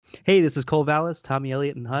Hey, this is Cole Vallis, Tommy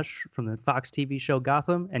Elliott, and Hush from the Fox TV show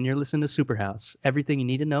Gotham, and you're listening to Superhouse. Everything you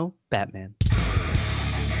need to know, Batman.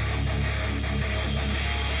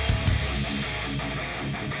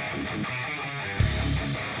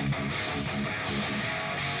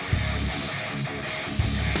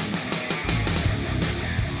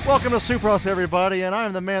 Welcome to Superhouse, everybody, and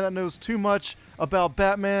I'm the man that knows too much about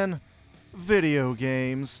Batman video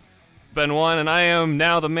games. Ben One, and I am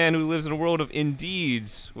now the man who lives in a world of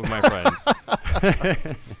indeeds with my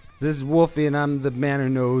friends. This is Wolfie, and I'm the man who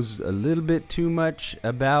knows a little bit too much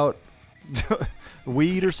about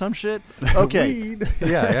Weed or some shit? Okay. weed.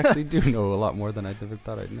 Yeah, I actually do know a lot more than I ever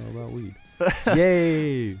thought I'd know about weed.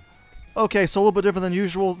 Yay! Okay, so a little bit different than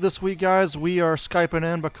usual this week, guys. We are Skyping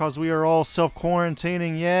in because we are all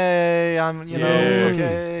self-quarantining. Yay!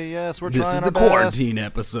 Okay, yes, we're This trying is our the best. quarantine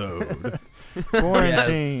episode.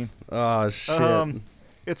 Quarantine. Yes. Oh, shit.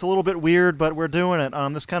 It's a little bit weird, but we're doing it.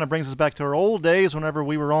 This kind of brings us back to our old days whenever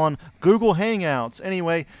we were on Google Hangouts.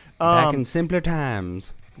 Anyway, Back in simpler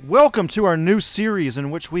times. welcome to our new series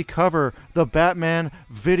in which we cover the Batman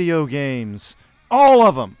video games. All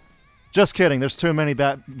of them. Just kidding. There's too many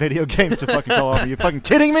video games to fucking call over. You fucking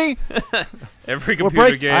kidding me? Every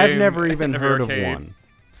computer game. I've never even every heard arcade. of one.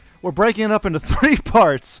 We're breaking it up into 3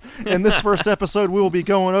 parts. In this first episode, we will be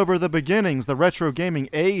going over the beginnings, the retro gaming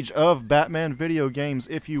age of Batman video games,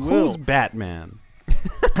 if you will. Who's Batman?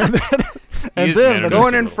 And He is then Man of Going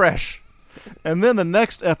Steel. in fresh. And then the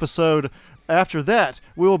next episode after that,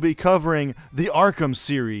 we will be covering the Arkham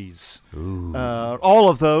series. Ooh. All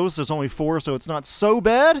of those. There's only 4, so it's not so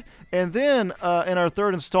bad. And then in our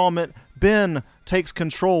third installment, Ben takes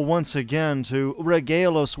control once again to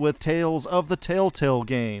regale us with tales of the Telltale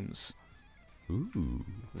games. Ooh.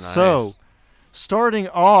 So, starting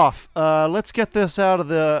off, let's get this out of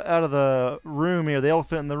the room here, the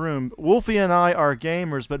elephant in the room. Wolfie and I are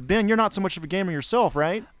gamers, but Ben, you're not so much of a gamer yourself,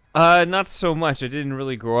 right? Not so much. I didn't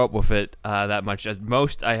really grow up with it that much. At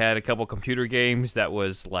most, I had a couple computer games that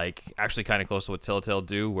was like actually kind of close to what Telltale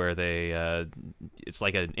do, where they it's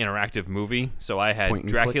like an interactive movie. So I had Point and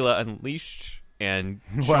Dracula Unleashed and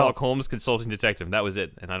Well- Sherlock Holmes Consulting Detective. That was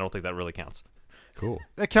it, and I don't think that really counts. Cool.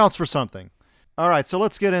 That counts for something. All right, so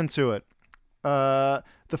let's get into it. The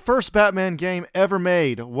first Batman game ever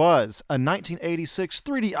made was a 1986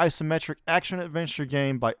 3D isometric action-adventure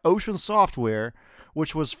game by Ocean Software,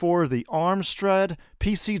 which was for the Amstrad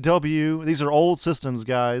PCW. These are old systems,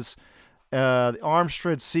 guys. The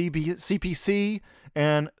Amstrad CPC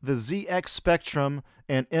and the ZX Spectrum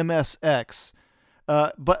and MSX.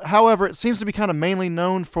 But however, it seems to be kind of mainly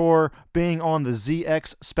known for being on the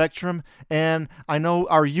ZX Spectrum, and I know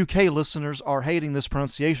our UK listeners are hating this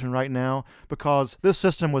pronunciation right now because this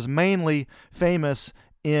system was mainly famous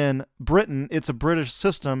in Britain. It's a British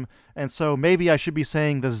system, and so maybe I should be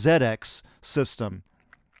saying the ZX system.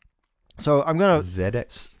 So I'm going to...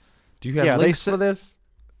 ZX. Do you have Yeah, links for this?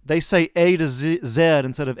 They say A to Z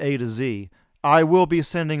instead of A to Z. I will be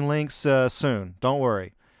sending links soon. Don't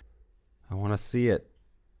worry. I want to see it.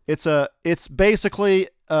 It's basically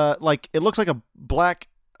like it looks like a black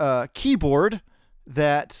keyboard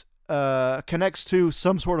that connects to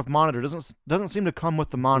some sort of monitor. Doesn't seem to come with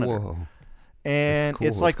the monitor. Whoa. And Cool.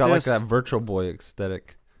 it's like got this. like that Virtual Boy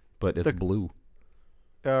aesthetic, but it's blue.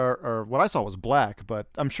 Or what I saw was black, but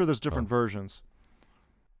I'm sure there's different versions.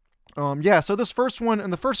 Yeah, so this first one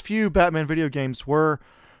and the first few Batman video games were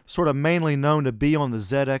sort of mainly known to be on the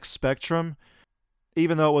ZX Spectrum,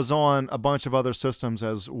 even though it was on a bunch of other systems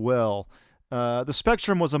as well. The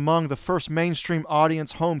Spectrum was among the first mainstream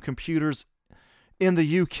audience home computers in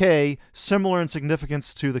the UK, similar in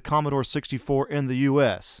significance to the Commodore 64 in the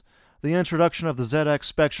US. The introduction of the ZX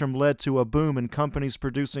Spectrum led to a boom in companies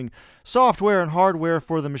producing software and hardware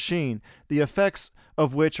for the machine, the effects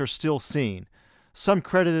of which are still seen. Some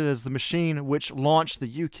credit it as the machine which launched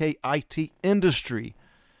the UK IT industry.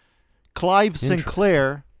 Clive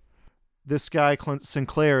Sinclair, this guy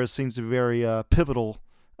Sinclair seems to be very pivotal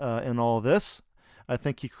in all of this. I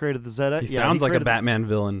think he created the ZX. He sounds like a Batman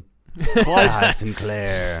villain. Clive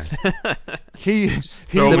Sinclair. he The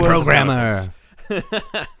was- programmer.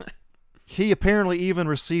 He apparently even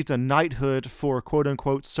received a knighthood for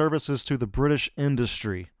quote-unquote services to the British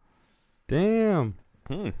industry. Damn.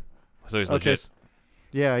 So he's Okay, legit.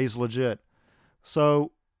 Yeah, he's legit.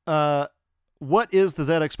 So, what is the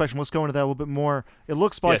ZX Spectrum? Let's go into that a little bit more. It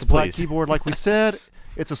looks like Yes, a black please. keyboard, like we said.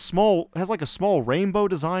 Has like a small rainbow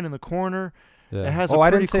design in the corner. Yeah. It has a I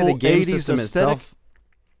pretty didn't say cool the game 80s system aesthetic. itself.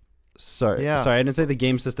 Sorry, Yeah. I didn't say the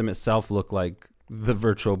game system itself looked like the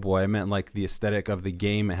Virtual Boy. I meant like the aesthetic of the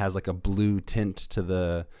game. It has like a blue tint to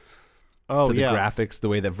the Oh, to the yeah. graphics, the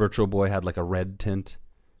way that Virtual Boy had like a red tint.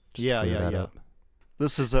 Just to clear that up.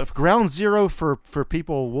 This is a ground zero for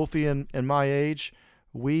people Wolfie and my age.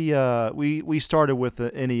 We started with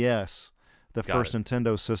the NES, the first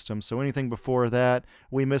Nintendo system. So anything before that,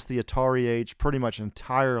 we missed the Atari age pretty much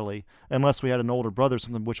entirely, unless we had an older brother or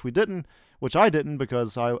something, which I didn't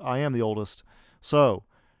because I am the oldest. So,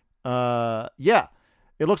 yeah.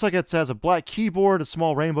 It looks like it has a black keyboard, a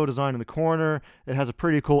small rainbow design in the corner. It has a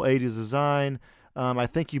pretty cool 80s design. I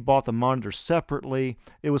think you bought the monitor separately.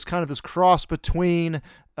 It was kind of this cross between,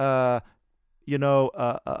 a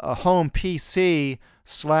home PC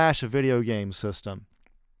 / a video game system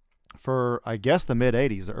for, I guess, the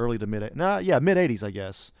mid-'80s, the early to mid-'80s, I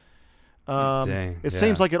guess. It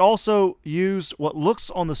seems like it also used what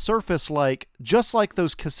looks on the surface just like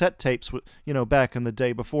those cassette tapes, back in the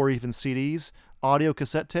day before even CDs. Audio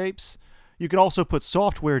cassette tapes. You could also put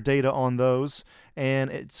software data on those, and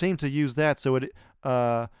it seemed to use that. So it,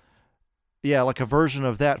 like a version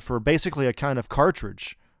of that for basically a kind of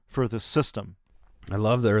cartridge for the system. I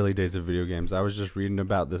love the early days of video games. I was just reading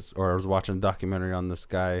about this, or I was watching a documentary on this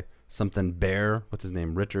guy, something Bear. What's his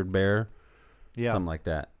name? Richard Bear. Yeah, something like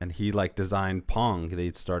that. And he designed Pong. They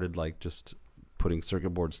started just putting circuit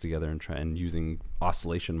boards together and using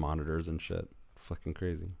oscillation monitors and shit. Fucking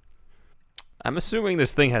crazy. I'm assuming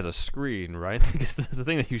this thing has a screen, right? Because the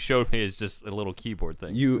thing that you showed me is just a little keyboard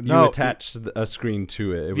thing. You attach a screen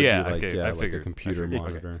to it. It would be like a computer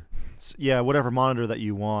monitor. Yeah, whatever monitor that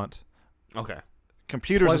you want. Okay.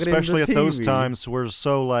 Computers, especially at those times, were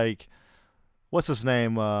so what's his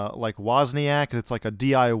name? Wozniak. It's like a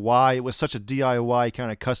DIY. It was such a DIY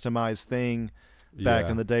kind of customized thing back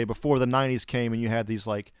in the day before the 90s came, and you had these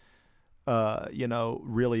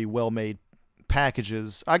really well-made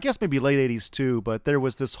packages. I guess maybe late 80s too, but there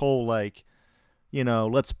was this whole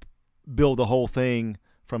let's build the whole thing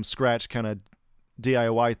from scratch kind of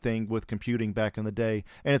DIY thing with computing back in the day,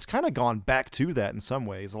 and it's kind of gone back to that in some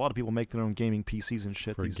ways. A lot of people make their own gaming PCs and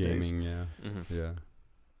shit these days. Yeah. Mm-hmm. Yeah.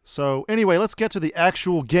 So anyway, let's get to the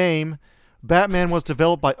actual game. Batman was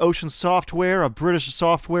developed by Ocean Software, a British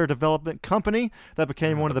software development company that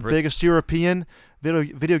became one of the biggest European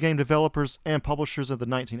video game developers and publishers of the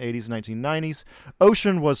 1980s and 1990s.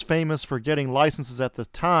 Ocean was famous for getting licenses at the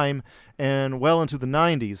time and well into the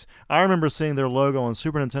 90s. I remember seeing their logo on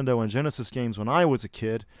Super Nintendo and Genesis games when I was a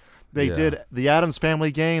kid. They did the Addams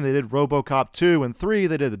Family game. They did RoboCop 2 and 3.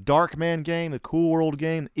 They did the Darkman game, the Cool World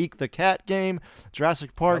game, the Eek the Cat game,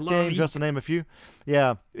 Jurassic Park game, just to name a few.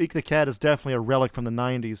 Yeah, Eek the Cat is definitely a relic from the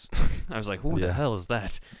 90s. I was like, who the hell is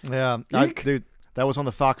that? Yeah, dude, that was on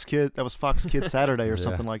the Fox Kids Saturday or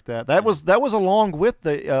something like that. That was along with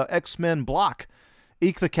the X-Men block.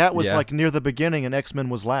 Eek the Cat was near the beginning, and X-Men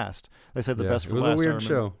was last. They said the best for last. It was a weird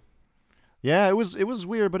show. Yeah, it was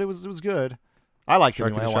weird, but it was good. I liked it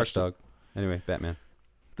anyway. Shark Dog. Anyway, Batman.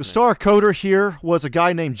 The star coder here was a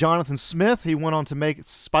guy named Jonathan Smith. He went on to make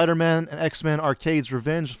Spider-Man and X-Men Arcade's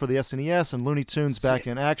Revenge for the SNES and Looney Tunes Back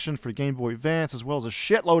in Action for Game Boy Advance, as well as a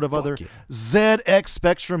shitload of other ZX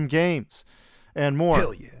Spectrum games and more.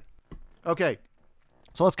 Hell yeah. Okay,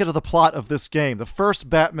 so let's get to the plot of this game. The first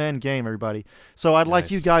Batman game, everybody. So I'd like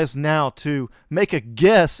you guys now to make a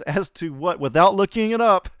guess as to what, without looking it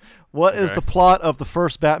up, what is the plot of the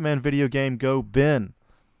first Batman video game? Go, Ben.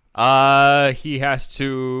 He has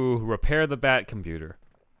to repair the Bat computer.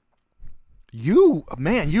 You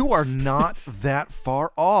are not that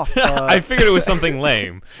far off. I figured it was something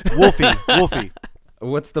lame. Wolfie.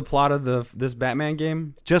 What's the plot of this Batman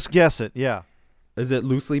game? Just guess it, yeah. Is it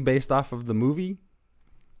loosely based off of the movie?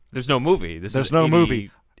 There's no movie. There's no movie.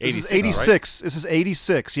 86, this is 86. Right? This is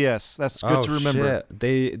 86, yes. That's good to remember.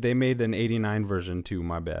 Shit. They made an 89 version too,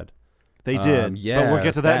 my bad. They did. But we'll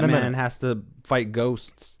get to that in a minute. Batman has to fight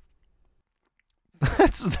ghosts.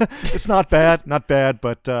 It's not bad,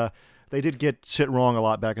 but they did get shit wrong a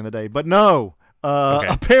lot back in the day. But no,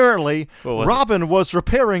 apparently Robin was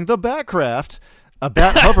repairing the Batcraft, a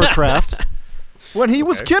Bat hovercraft, when he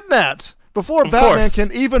was kidnapped. Before Batman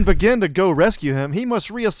can even begin to go rescue him, he must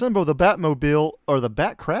reassemble the Batmobile, or the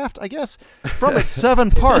Batcraft, I guess, from its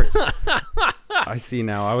 7 parts. I see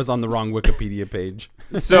now. I was on the wrong Wikipedia page.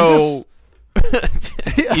 So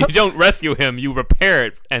you don't rescue him, you repair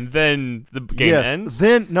it, and then the game ends?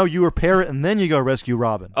 Then, no, you repair it, and then you go rescue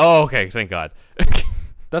Robin. Oh, okay, thank God.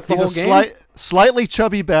 That's the He's whole game? Slightly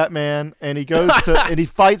chubby Batman, and he goes to and he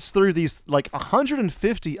fights through these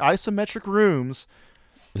 150 isometric rooms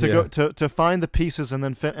to find the pieces and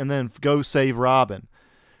then go save Robin.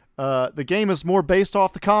 The game is more based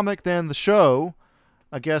off the comic than the show.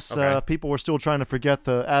 I guess people were still trying to forget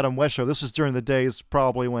the Adam West show. This was during the days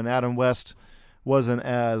probably when Adam West wasn't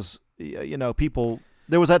as people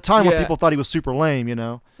there was that time when Yeah. people thought he was super lame, you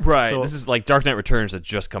know. Right. So- This is like Dark Knight Returns that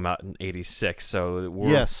just come out in '86, so we're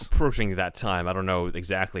Yes. approaching that time. I don't know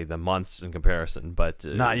exactly the months in comparison, but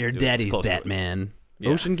Not your it was daddy's close to it. Batman. Yeah.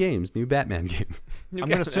 Ocean Games, new Batman game. I'm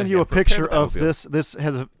going to send you a picture of this.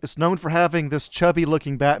 It's known for having this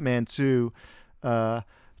chubby-looking Batman too.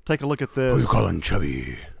 Take a look at this. calling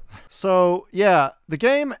chubby? So yeah, the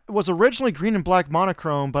game was originally green and black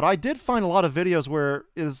monochrome, but I did find a lot of videos where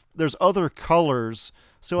there's other colors.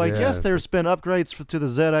 So I Yeah, guess there's been upgrades to the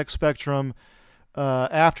ZX Spectrum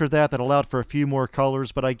after that allowed for a few more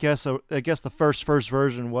colors. But I guess the first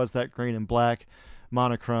version was that green and black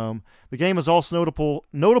monochrome. The game is also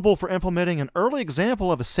notable for implementing an early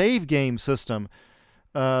example of a save game system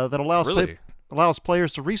that allows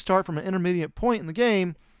players to restart from an intermediate point in the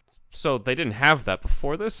game. So they didn't have that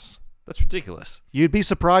before this? That's ridiculous. You'd be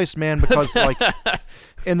surprised, man, because like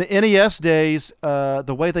in the NES days,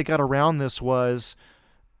 the way they got around this was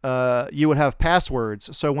you would have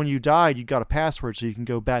passwords. So when you died, you got a password so you can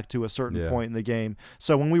go back to a certain point in the game.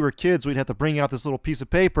 So when we were kids, we'd have to bring out this little piece of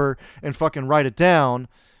paper and fucking write it down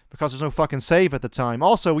because there's no fucking save at the time.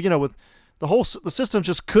 Also, you know, with the system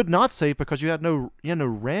just could not save because you had no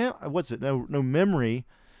RAM. No memory.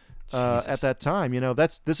 At that time, you know,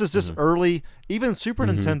 this is just early. Even Super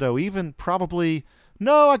Nintendo, even probably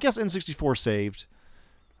I guess N64 saved,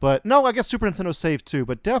 but no, I guess Super Nintendo saved too.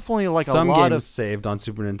 But definitely like some a lot games of saved on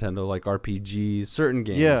Super Nintendo, like RPGs, certain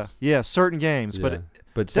games. yeah, certain games. Yeah.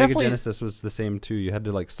 But Sega definitely- Genesis was the same too. You had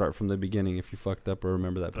to like start from the beginning if you fucked up or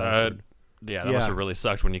remember that password. Yeah, that must have really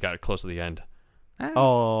sucked when you got close to the end.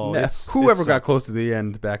 Oh, it's whoever it's got close to the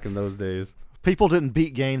end back in those days. people didn't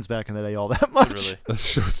beat games back in the day all that much. Really. That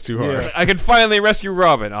shit was too hard. Yeah. I can finally rescue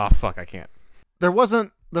Robin. Oh, fuck, I can't.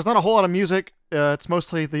 There's not a whole lot of music. It's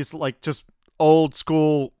mostly these like just old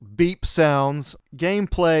school beep sounds.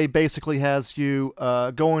 Gameplay basically has you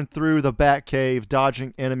going through the Batcave,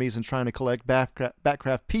 dodging enemies and trying to collect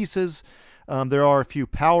Batcraft pieces. There are a few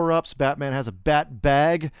power-ups. Batman has a bat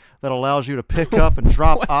bag that allows you to pick up and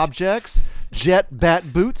drop objects. Jet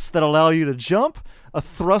bat boots that allow you to jump. A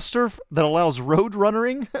thruster that allows road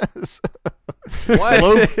runnering. What?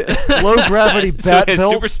 Low gravity So bat it has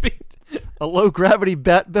belt. super speed. A low gravity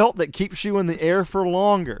bat belt that keeps you in the air for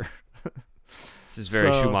longer. This is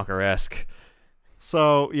very So- Schumacher-esque.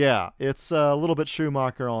 So yeah, it's a little bit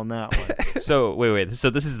Schumacher on that one. So wait. So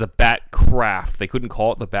this is the Batcraft. They couldn't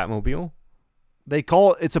call it the Batmobile? They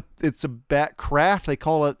call it it's a bat craft. They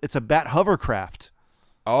call it's a bat hovercraft.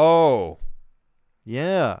 Oh.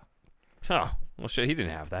 Yeah, Huh. Well, shit, he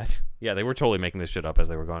didn't have that. Yeah, they were totally making this shit up as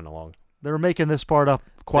they were going along. they were making this part up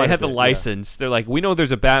quite. They a had bit, the yeah. license. They're like, we know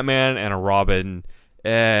there's a Batman and a Robin.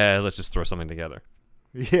 Let's just throw something together.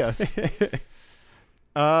 Yes. He's Bit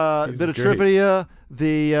of great. trivia.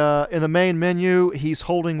 In the main menu, he's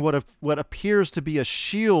holding what appears to be a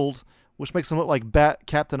shield, which makes him look like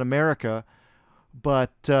Captain America.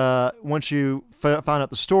 But once you find out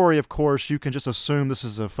the story, of course, you can just assume this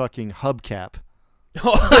is a fucking hubcap.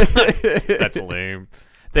 That's lame.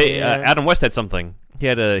 Adam West had something. He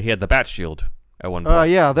had the Bat Shield at one point.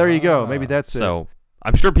 Yeah, there you go. Maybe that's it. So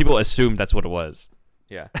I'm sure people assumed that's what it was.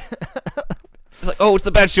 Yeah. It's like, oh, it's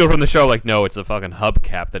the Bat Shield from the show. Like, no, it's a fucking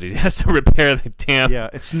hubcap that he has to repair the damn Yeah,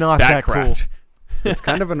 it's not that cool. Batcraft. It's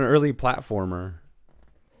kind of an early platformer.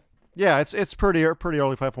 Yeah, it's pretty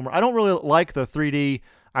early platformer. I don't really like the 3D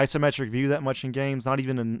isometric view that much in games, not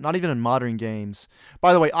even in modern games.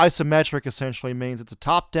 By the way, isometric essentially means it's a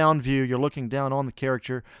top-down view. You're looking down on the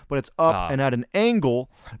character, but it's up and at an angle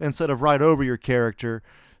instead of right over your character.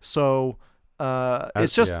 So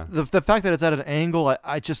it's just the fact that it's at an angle.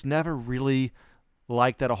 I just never really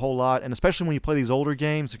liked that a whole lot, and especially when you play these older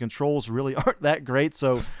games, the controls really aren't that great.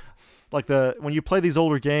 So like when you play these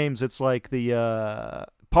older games, it's like the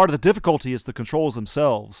part of the difficulty is the controls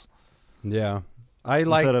themselves. Yeah. I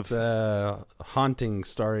liked Instead Haunting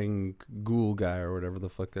starring Ghoul Guy or whatever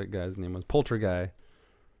the fuck that guy's name was. Polterguy.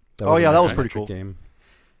 That was an pretty isometric cool. Game.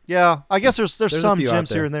 Yeah, I guess there's a some few out gems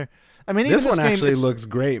there. here and there. I mean, even This one game, actually it's- looks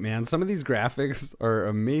great, man. Some of these graphics are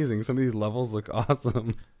amazing. Some of these levels look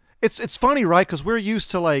awesome. It's funny, right? Because we're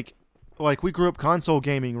used to like we grew up console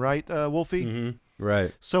gaming, right, Wolfie? Mm-hmm.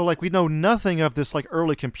 Right. So like we know nothing of this like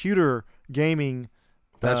early computer gaming.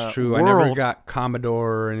 That's true. World. I never got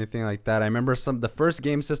Commodore or anything like that. I remember the first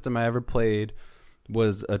game system I ever played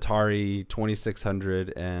was Atari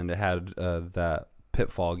 2600, and it had that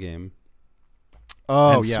Pitfall game.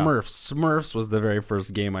 Oh and yeah, Smurfs was the very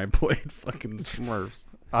first game I played. Fucking Smurfs.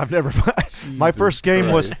 I've never. My Jesus first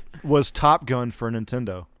game Christ. was Top Gun for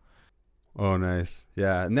Nintendo. Oh, nice.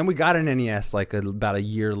 Yeah, and then we got an NES like about a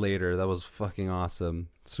year later. That was fucking awesome.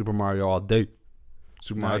 Super Mario all day.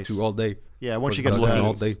 Super Mario Nice. 2 all day. Yeah, once you For get to the that,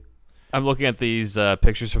 all it's- day. I'm looking at these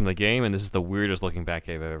pictures from the game, and this is the weirdest looking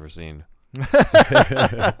Batcave I've ever seen.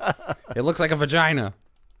 It looks like a vagina.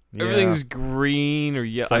 Yeah. Everything's green or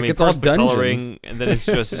yellow. It's like I mean, it's all first the dungeons. coloring, and then it's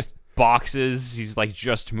just boxes. He's like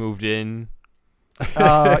just moved in.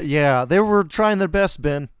 Yeah, they were trying their best,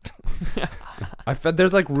 Ben.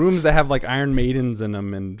 There's like rooms that have like Iron Maidens in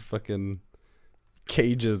them and fucking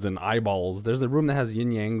cages and eyeballs. There's a room that has yin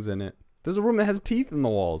yangs in it. There's a room that has teeth in the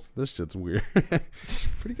walls. This shit's weird.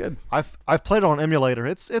 Pretty good. I've played it on emulator.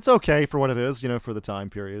 It's okay for what it is, for the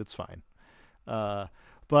time period. It's fine.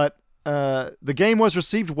 But the game was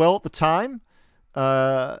received well at the time.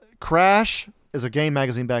 Crash is a game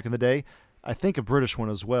magazine back in the day. I think a British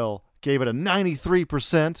one as well. Gave it a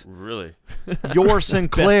 93%. Really? Your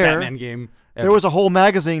Sinclair. Best Batman game ever. There was a whole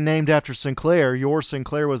magazine named after Sinclair. Your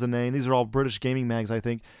Sinclair was the name. These are all British gaming mags, I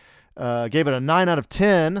think. Gave it a 9 out of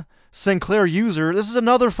 10. Sinclair User, this is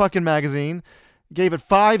another fucking magazine, gave it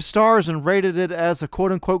 5 stars and rated it as a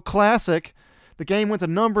quote-unquote classic. The game went to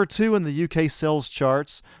number 2 in the UK sales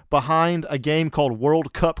charts, behind a game called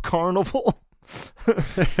World Cup Carnival.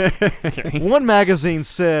 One magazine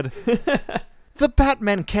said, "The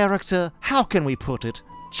Batman character, how can we put it?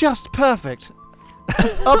 Just perfect.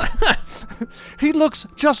 He looks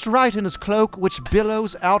just right in his cloak, which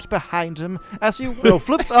billows out behind him as he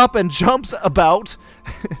flips up and jumps about.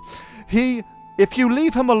 If you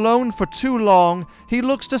leave him alone for too long, he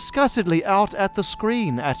looks disgustedly out at the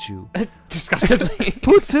screen at you. Disgustedly.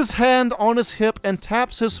 Puts his hand on his hip and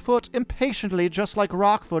taps his foot impatiently, just like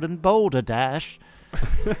Rockford in Boulder Dash."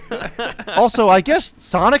 Also, I guess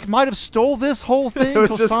Sonic might have stole this whole thing. I was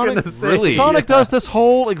 'cause just Sonic, gonna say. Really? Sonic does this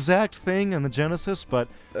whole exact thing in the Genesis, but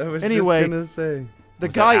I was anyway, just gonna say. the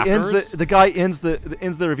Was guy that ends afterwards? the guy ends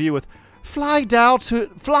the review with, fly down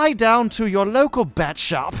to your local bat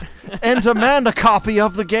shop and demand a copy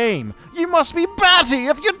of the game. You must be batty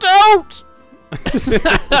if you don't."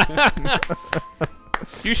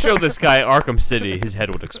 If you show this guy Arkham City, his head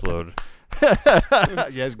would explode.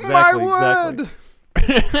 Yes, exactly. My word!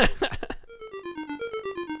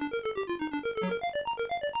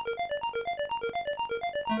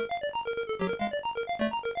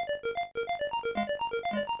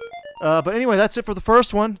 But anyway, that's it for the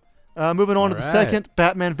first one. Moving on to the Alright. second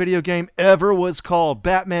Batman video game ever was called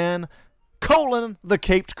Batman: The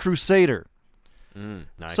Caped Crusader.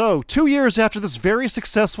 Nice. So, 2 years after this very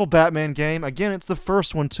successful Batman game, again, it's the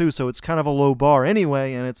first one too, so it's kind of a low bar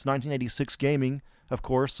anyway, and it's 1986 gaming, of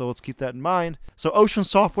course, so let's keep that in mind. So, Ocean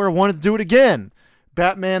Software wanted to do it again.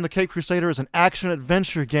 Batman: The Caped Crusader is an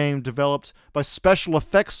action-adventure game developed by Special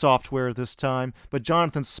Effects Software this time, but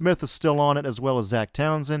Jonathan Smith is still on it, as well as Zach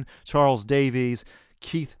Townsend, Charles Davies,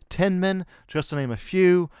 Keith Tenman, just to name a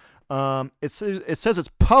few. It says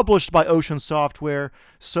it's published by Ocean Software,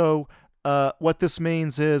 so what this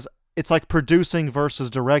means is it's like producing versus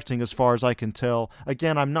directing as far as I can tell.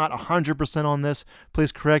 Again, I'm not 100% on this.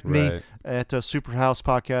 Please correct me Right. at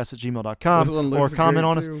superhousepodcast@gmail.com This one or looks comment great,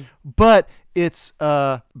 on us. too. But it's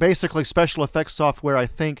basically Special Effects Software, I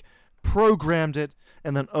think, programmed it,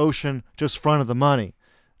 and then Ocean just fronted the money.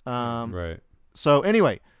 Right. So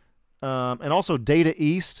anyway, and also Data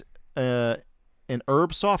East and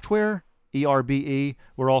Herb Software, ERBE,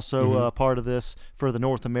 were also part of this for the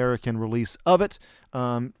North American release of it.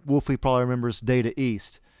 Wolfie probably remembers Data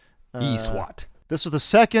East. E-SWAT. This was the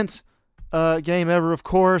second game ever, of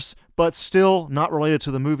course, but still not related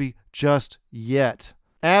to the movie just yet.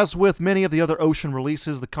 As with many of the other Ocean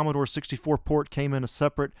releases, the Commodore 64 port came in a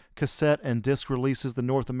separate cassette and disc releases. The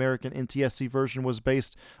North American NTSC version was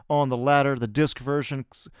based on the latter. The disc version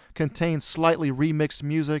contained slightly remixed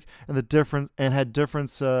music and had different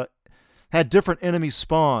enemy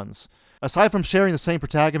spawns. Aside from sharing the same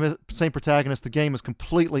protagonist, the game is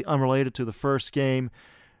completely unrelated to the first game.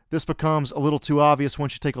 This becomes a little too obvious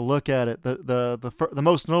once you take a look at it. The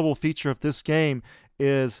most notable feature of this game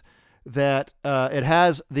is that it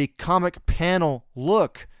has the comic panel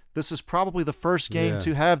look. This is probably the first game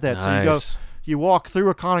to have that. Nice. So you walk through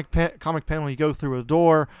a comic panel, you go through a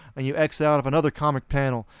door, and you exit out of another comic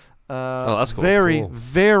panel. That's cool. Very, Cool.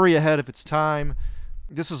 very ahead of its time.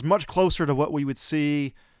 This is much closer to what we would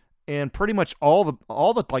see in pretty much all the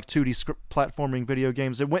like 2D platforming video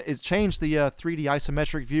games. It changed the 3D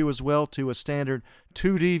isometric view as well to a standard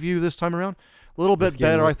 2D view this time around. A little bit This game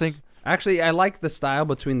better, I looks- think. Actually, I like the style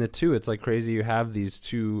between the two. It's like crazy. You have these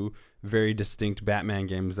two very distinct Batman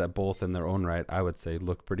games that both, in their own right, I would say,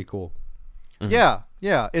 look pretty cool. Yeah.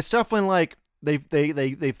 It's definitely like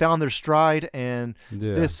they found their stride, and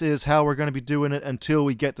Yeah. this is how we're going to be doing it until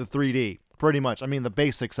we get to 3D. pretty much. I mean, the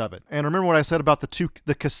basics of it. And remember what I said about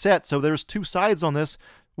the cassette. So there's 2 sides on this,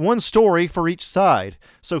 one story for each side.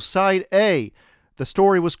 So side A, the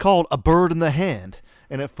story was called A Bird in the Hand,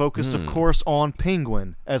 and it focused, of course, on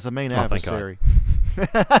Penguin as the main adversary. I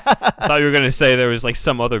thought you were going to say there was like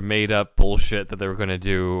some other made-up bullshit that they were going to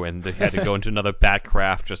do, and they had to go into another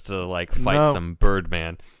Batcraft just to like fight some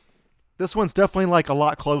Birdman. This one's definitely like a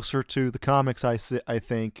lot closer to the comics, I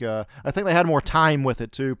think. I think they had more time with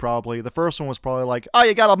it, too, probably. The first one was probably like, oh,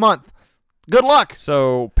 you got a month. Good luck.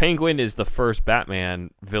 So Penguin is the first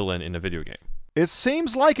Batman villain in a video game. It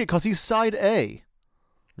seems like it because he's side A.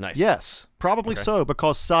 Nice. Yes, probably so,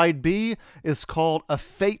 because side B is called A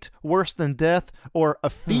Fate Worse Than Death, or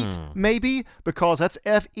A Feat, maybe, because that's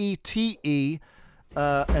Fete.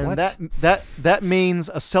 And that means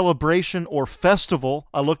a celebration or festival.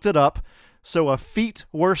 I looked it up. So A Feat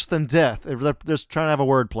Worse Than Death. They're just trying to have a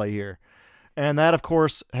wordplay here. And that, of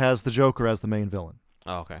course, has the Joker as the main villain.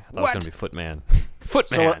 Oh, okay. I thought it was going to be Footman.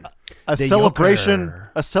 Footman. So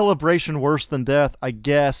a celebration worse than death, I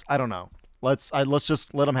guess. I don't know. Let's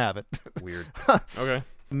just let them have it. Weird. Okay.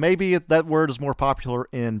 Maybe that word is more popular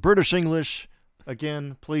in British English.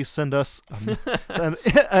 Again, please send us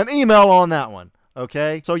an email on that one.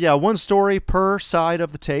 Okay? So, yeah, 1 story per side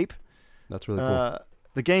of the tape. That's really cool.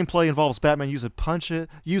 The gameplay involves Batman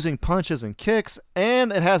using punches and kicks,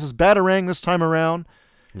 and it has his Batarang this time around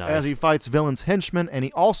as he fights villains' henchmen, and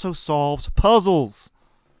he also solves puzzles.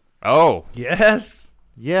 Oh. Yes.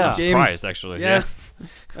 Yeah. I'm surprised, actually. Yes. Yeah.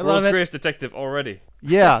 I World's love it. Greatest Detective already.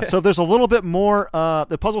 Yeah, so there's a little bit more.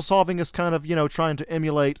 The puzzle solving is kind of, trying to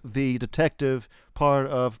emulate the detective part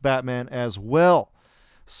of Batman as well.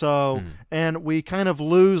 So, and we kind of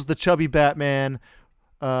lose the chubby Batman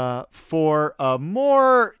for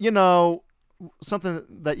more, something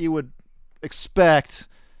that you would expect.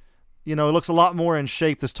 It looks a lot more in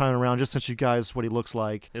shape this time around, just since you guys what he looks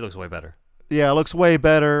like. He looks way better. Yeah, it looks way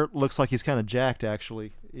better. Looks like he's kind of jacked,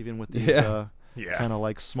 actually, even with these kind of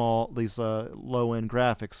like these low-end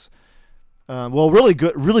graphics. Really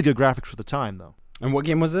good graphics for the time, though. And what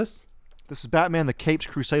game was this? This is Batman the Caped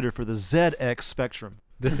Crusader for the ZX Spectrum.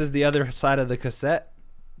 This is the other side of the cassette?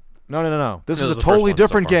 No. This is a totally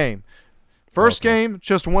different game. First game,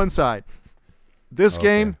 just one side. This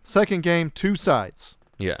game, second game, 2 sides.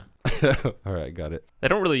 Yeah. All right, got it. They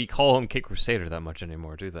don't really call him Caped Crusader that much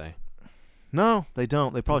anymore, do they? No, they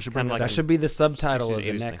don't. They probably should bring like that. Should be the subtitle of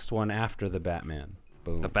the 60s next one after the Batman.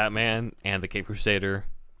 Boom. The Batman and the Caped Crusader,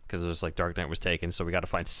 because it was like Dark Knight was taken, so we got to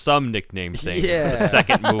find some nickname thing for the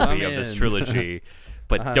second movie of this trilogy.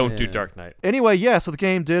 But don't do Dark Knight. Anyway, so the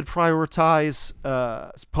game did prioritize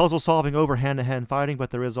puzzle solving over hand-to-hand fighting,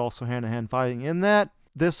 but there is also hand-to-hand fighting in that.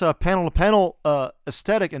 This panel-to-panel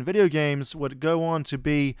aesthetic in video games would go on to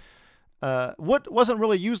be what wasn't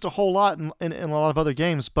really used a whole lot in a lot of other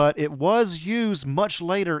games, but it was used much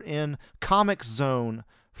later in Comix Zone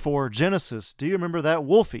for Genesis. Do you remember that,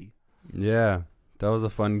 Wolfie? Yeah, that was a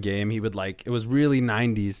fun game. He would it was really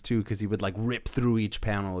 90s too, because he would rip through each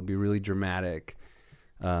panel. It would be really dramatic.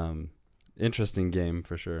 Interesting game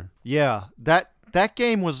for sure. Yeah, that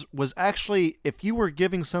game was actually, if you were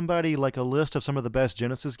giving somebody a list of some of the best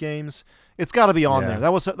Genesis games, it's got to be on there.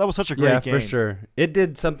 That was such a great game. Yeah, for sure. It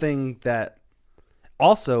did something that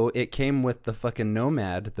also it came with the fucking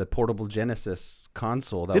Nomad, the portable Genesis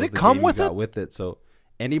console. That did was it the come game with you got it? with it? So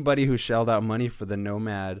anybody who shelled out money for the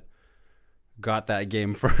Nomad got that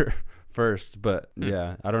game for first. But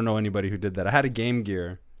yeah, I don't know anybody who did that. I had a Game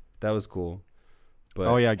Gear. That was cool.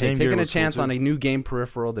 But Game Gear taking a was chance cool on a new game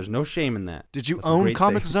peripheral, there's no shame in that. Did you That's a own great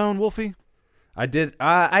Comix thing. Zone, Wolfie? I did.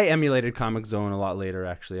 I emulated Comix Zone a lot later,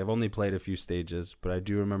 actually. I've only played a few stages, but I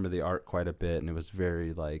do remember the art quite a bit, and it was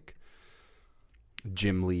very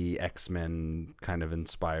Jim Lee, X-Men kind of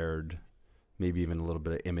inspired, maybe even a little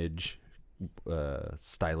bit of Image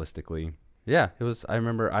stylistically. Yeah, it was. I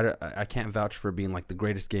remember. I can't vouch for it being the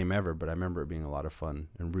greatest game ever, but I remember it being a lot of fun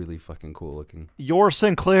and really fucking cool looking. Your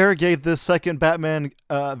Sinclair gave this second Batman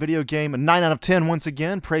video game a 9 out of 10 once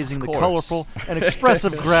again, praising the colorful and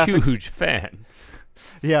expressive graphics. Huge fan.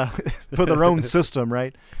 Yeah, for their own system,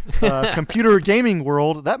 right? Computer Gaming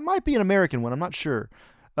World, that might be an American one, I'm not sure.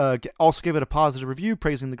 Also gave it a positive review,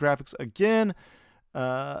 praising the graphics again.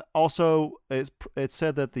 Also, it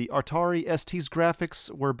said that the Atari ST's graphics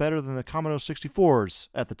were better than the Commodore 64's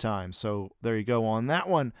at the time. So there you go on that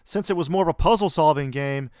one. Since it was more of a puzzle-solving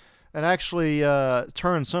game, it actually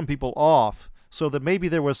turned some people off. So that maybe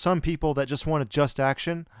there was some people that just wanted just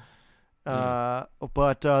action. But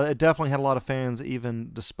it definitely had a lot of fans,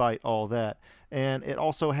 even despite all that. And it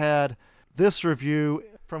also had this review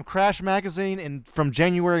from Crash Magazine from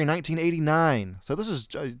January 1989. So this is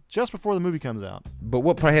just before the movie comes out. But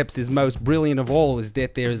what perhaps is most brilliant of all is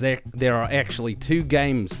that there are actually two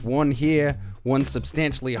games. One here, one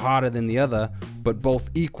substantially harder than the other, but both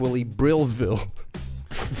equally Brillsville.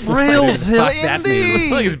 Brillsville,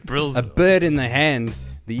 indeed! Like it's Brillsville. A bird in the hand,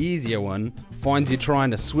 the easier one, finds you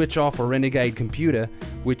trying to switch off a renegade computer,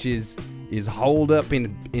 which is holed up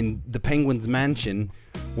in the Penguin's mansion.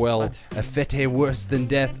 Well, What? a fate worse than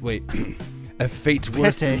death. Wait, a fate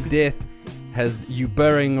worse than death has you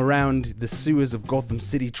burrowing around the sewers of Gotham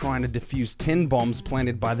City trying to defuse 10 bombs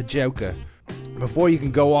planted by the Joker. Before you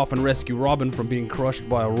can go off and rescue Robin from being crushed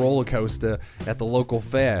by a roller coaster at the local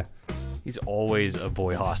fair. He's always a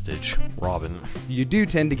boy hostage, Robin. You do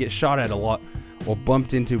tend to get shot at a lot or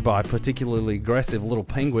bumped into by particularly aggressive little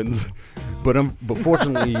penguins, but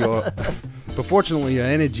fortunately your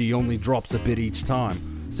energy only drops a bit each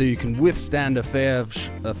time, so you can withstand a fair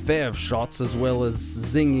of shots as well as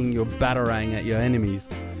zinging your batarang at your enemies.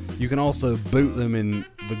 You can also boot them in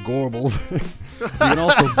the Gorbals.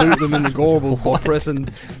 While pressing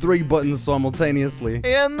 3 buttons simultaneously.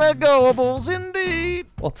 In the Goebbels, indeed!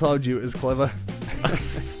 I told you it was clever.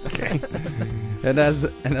 Okay. And as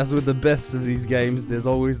with the best of these games, there's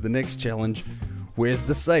always the next challenge. Where's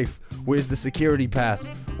the safe? Where's the security pass?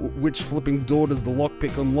 Which flipping door does the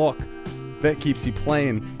lockpick unlock? That keeps you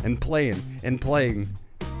playing and playing and playing.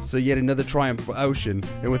 So yet another triumph for Ocean,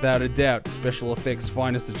 and without a doubt, special effects'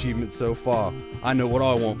 finest achievement so far. I know what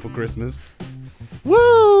I want for Christmas.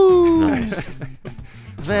 Woo! Nice.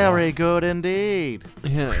 Very good indeed.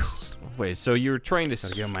 Yes. Wait, so you're trying to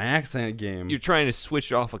Gotta get my accent game. you're trying to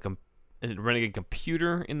switch off a renegade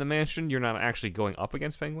computer in the mansion? You're not actually going up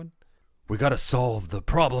against Penguin? We gotta solve the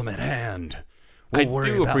problem at hand. I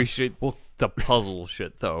do appreciate the puzzle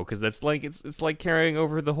shit though, because that's like it's like carrying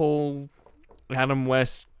over the whole Adam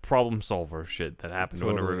West problem solver shit that happened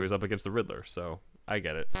whenever Totally. he was up against the Riddler. So I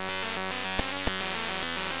get it.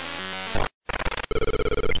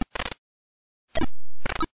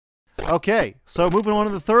 Okay, so moving on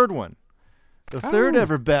to the third one. The third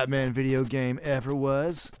ever Batman video game ever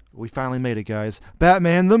was. We finally made it, guys.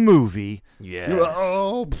 Batman the movie. Yes.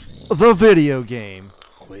 The video game.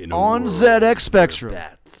 On ZX Spectrum.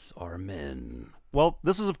 Bats are men. Well,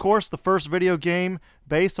 this is, of course, the first video game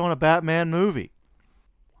based on a Batman movie.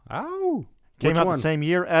 Oh. Came Which out one? the same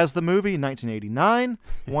year as the movie, 1989.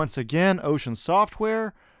 Once again, Ocean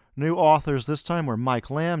Software. New authors this time were Mike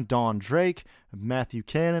Lamb, Don Drake, Matthew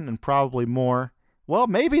Cannon, and probably more. Well,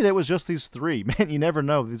 maybe there was just these three. Man, you never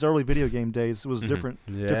know. These early video game days, it was different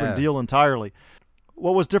deal entirely.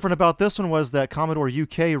 What was different about this one was that Commodore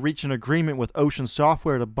UK reached an agreement with Ocean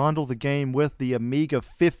Software to bundle the game with the Amiga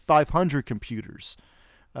 500 computers.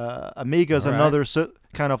 Amiga is another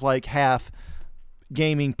kind of like half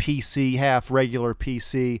gaming PC, half regular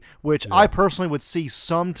PC, which I personally would see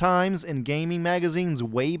sometimes in gaming magazines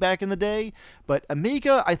way back in the day. But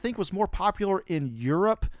Amiga, I think, was more popular in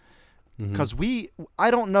Europe because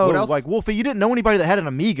I don't know, like Wolfie, you didn't know anybody that had an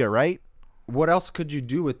Amiga, right? What else could you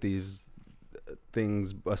do with these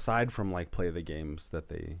things aside from like play the games that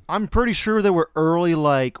they... I'm pretty sure there were early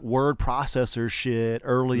like word processor shit,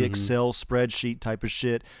 early Excel spreadsheet type of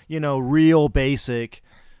shit, you know, real basic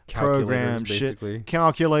program shit. Basically.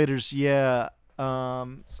 Calculators, yeah.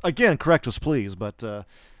 Again, correct us please, but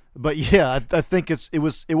yeah, I think it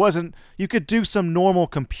wasn't, you could do some normal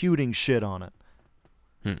computing shit on it.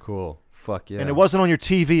 Cool. Fuck yeah. And it wasn't on your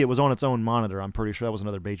TV, it was on its own monitor. I'm pretty sure that was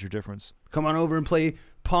another major difference. Come on over and play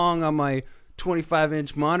Pong on my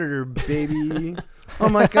 25-inch monitor, baby. Oh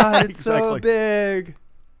my god, it's so big.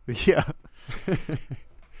 Yeah.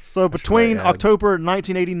 So between October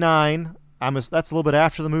 1989, that's a little bit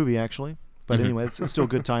after the movie actually, but anyway, it's still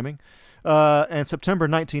good timing. And September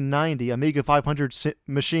 1990, Amiga 500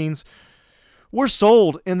 machines were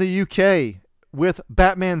sold in the UK with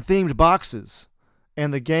Batman-themed boxes.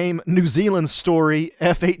 And the game New Zealand Story,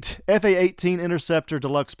 FA-18 Interceptor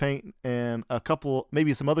Deluxe Paint, and a couple,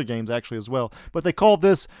 maybe some other games actually as well. But they called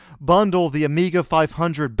this bundle the Amiga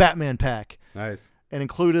 500 Batman Pack. Nice. And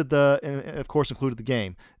included the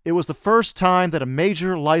game. It was the first time that a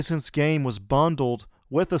major licensed game was bundled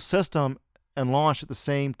with a system and launched at the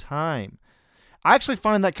same time. I actually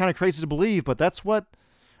find that kind of crazy to believe, but that's what...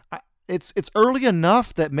 It's early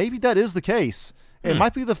enough that maybe that is the case. It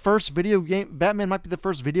might be the first video game. Batman might be the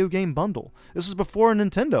first video game bundle. This is before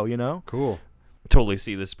Nintendo, you know? Cool. Totally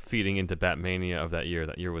see this feeding into Batmania of that year.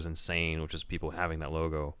 That year was insane, which is people having that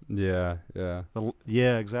logo. Yeah, yeah.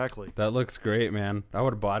 Yeah, exactly. That looks great, man. I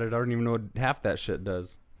would have bought it. I don't even know what half that shit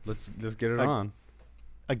does. Let's get it on.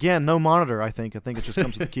 Again, no monitor, I think. I think it just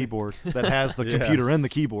comes with a keyboard that has the computer in the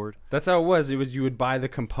keyboard. That's how it was. It was you would buy the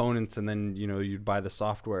components and then, you'd buy the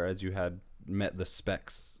software as you had met the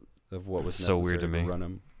specs of what was so necessary weird to me. run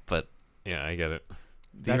them. But yeah, I get it.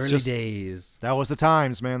 The early days. That was the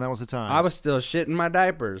times, man. That was the times. I was still shitting my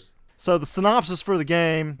diapers. So the synopsis for the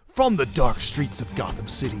game: from the dark streets of Gotham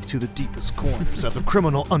City to the deepest corners of the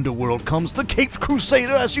criminal underworld comes the Caped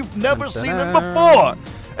Crusader as you've never seen him before.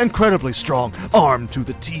 Incredibly strong, armed to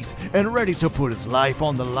the teeth, and ready to put his life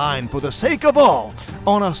on the line for the sake of all,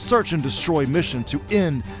 on a search and destroy mission to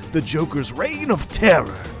end the Joker's reign of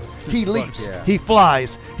terror. He leaps, he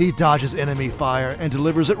flies, he dodges enemy fire, and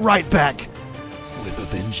delivers it right back with a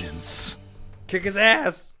vengeance. Kick his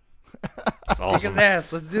ass. That's awesome. Kick his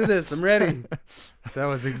ass. Let's do this. I'm ready. That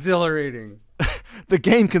was exhilarating. The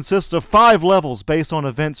game consists of 5 levels based on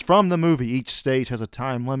events from the movie. Each stage has a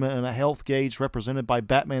time limit and a health gauge represented by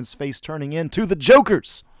Batman's face turning into the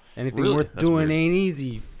Joker's. Anything Really? worth That's doing weird. ain't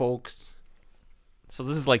easy, folks. So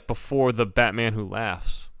this is like before the Batman Who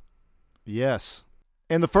Laughs. Yes.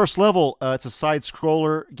 In the first level, it's a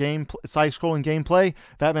side-scrolling gameplay.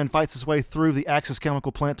 Batman fights his way through the Axis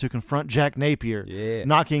chemical plant to confront Jack Napier,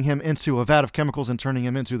 knocking him into a vat of chemicals and turning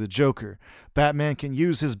him into the Joker. Batman can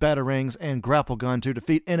use his batarangs and grapple gun to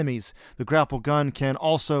defeat enemies. The grapple gun can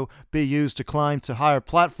also be used to climb to higher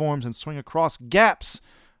platforms and swing across gaps,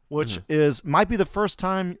 which might be the first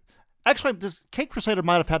time. Actually, this Caped Crusader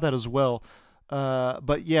might have had that as well.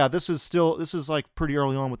 But yeah, this is like pretty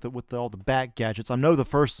early on with all the back gadgets. I don't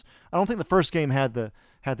think the first game had the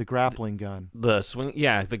grappling gun.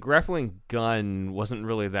 The grappling gun wasn't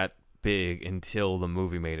really that big until the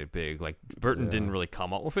movie made it big. Like Burton didn't really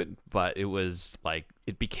come up with it, but it was like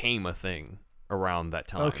it became a thing around that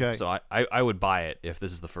time. Okay. So I would buy it if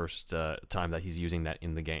this is the first time that he's using that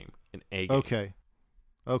in the game, in a game.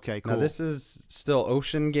 Okay, cool. Now this is still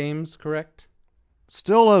Ocean Games, correct?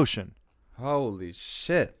 Still Ocean. Holy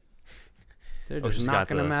shit! They're just Ocean's got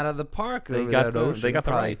knocking the- them out of the park. They over got that Ocean. the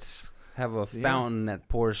Probably rights. Have a fountain that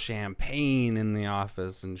pours champagne in the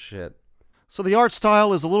office and shit. So the art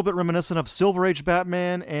style is a little bit reminiscent of Silver Age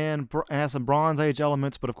Batman and has some Bronze Age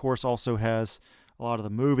elements, but of course also has a lot of the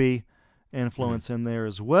movie influence in there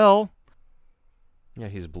as well. Yeah,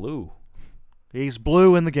 he's blue. He's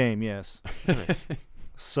blue in the game, yes. Nice.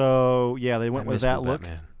 So yeah, they went I with miss that Blue look.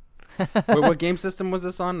 Batman. Wait, what game system was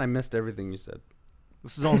this on? I missed everything you said.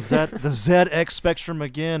 This is on the ZX Spectrum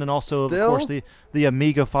again, and also Still? of course the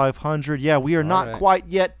Amiga 500. Yeah, we are not Alright. quite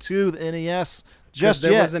yet to the NES just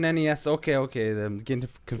there yet. was an NES. Okay. I'm getting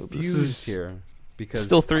confused is here because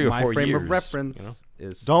still 3 or my 4 frame years, of reference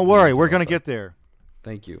is. Don't worry, we're gonna get there.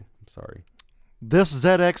 Thank you. I'm sorry. This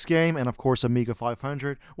ZX game, and of course Amiga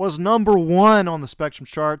 500, was number 1 on the Spectrum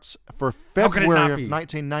charts for How could it February not of be?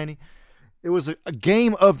 1990. It was a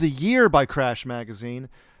game of the year by Crash Magazine.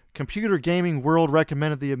 Computer Gaming World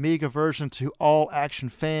recommended the Amiga version to all action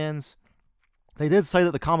fans. They did say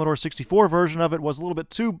that the Commodore 64 version of it was a little bit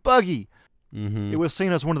too buggy. Mm-hmm. It was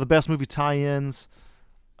seen as one of the best movie tie-ins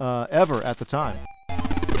ever at the time.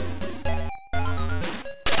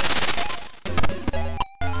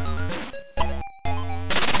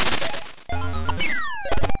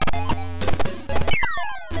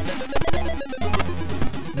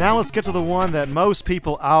 Now let's get to the one that most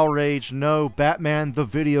people our age know, Batman the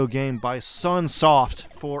video game by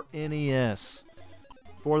Sunsoft for NES.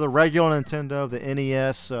 For the regular Nintendo, the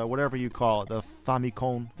NES, whatever you call it, the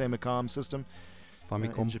Famicom system.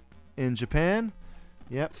 Famicom. In Japan.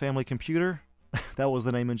 Yep, Family Computer. That was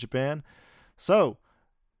the name in Japan. So,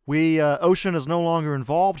 Ocean is no longer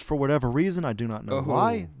involved for whatever reason. I do not know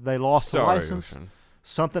why. They lost the Sorry, license. Ocean.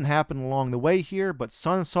 Something happened along the way here, but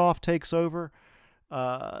Sunsoft takes over.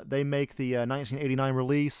 They make the 1989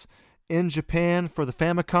 release in Japan for the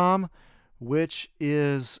Famicom, which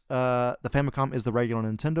is the Famicom is the regular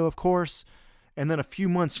Nintendo, of course. And then a few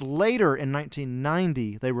months later, in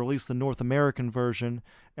 1990, they released the North American version.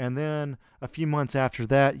 And then a few months after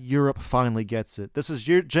that, Europe finally gets it. This is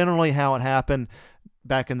generally how it happened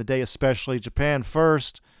back in the day, especially Japan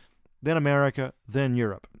first, then America, then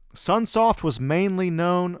Europe. Sunsoft was mainly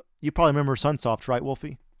known. You probably remember Sunsoft, right,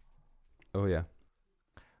 Wolfie? Oh yeah.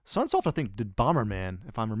 Sunsoft, I think, did Bomberman,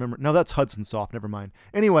 if I'm remembering. No, that's Hudson Soft. Never mind.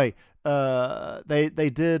 Anyway, they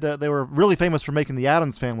were really famous for making the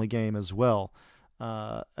Addams Family game as well,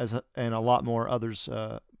 and a lot more others.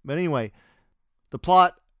 But anyway, the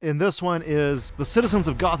plot in this one is the citizens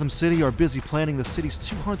of Gotham City are busy planning the city's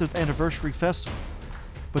 200th anniversary festival,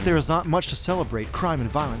 but there is not much to celebrate. Crime and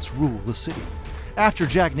violence rule the city. After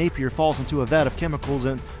Jack Napier falls into a vat of chemicals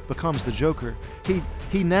and becomes the Joker,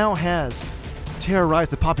 he now has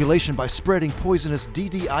terrorized the population by spreading poisonous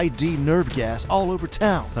DDID nerve gas all over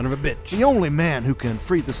town. Son of a bitch. The only man who can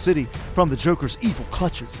free the city from the Joker's evil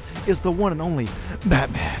clutches is the one and only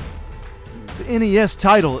Batman. The NES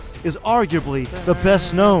title is arguably the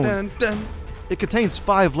best known. It contains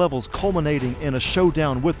 5 levels culminating in a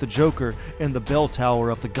showdown with the Joker in the bell tower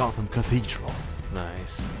of the Gotham Cathedral.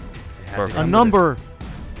 Nice. Perfect. A number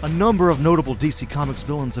of notable DC Comics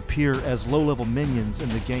villains appear as low-level minions in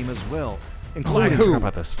the game as well, including How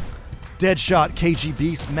about this? Deadshot, KG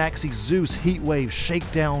Beast, Maxi Zeus, Heatwave,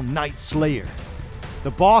 Shakedown, Night Slayer.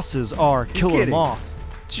 The bosses are Killer kidding? Moth,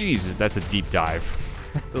 Jesus, that's a deep dive.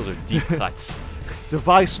 Those are deep cuts.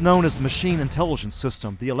 device known as Machine Intelligence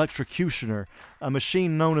System, the Electrocutioner, a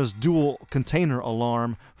machine known as Dual Container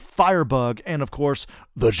Alarm, Firebug, and of course,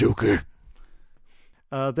 the Joker.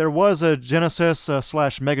 There was a Genesis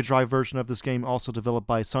 / Mega Drive version of this game also developed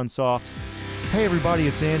by Sunsoft. Hey everybody,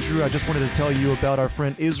 it's Andrew. I just wanted to tell you about our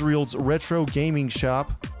friend Israel's retro gaming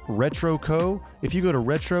shop, RetroCo. If you go to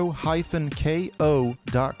retro-ko.com,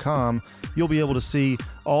 you'll be able to see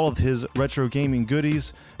all of his retro gaming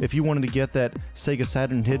goodies. If you wanted to get that Sega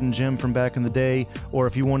Saturn hidden gem from back in the day, or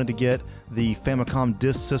if you wanted to get the Famicom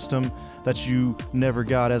disk system that you never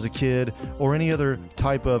got as a kid, or any other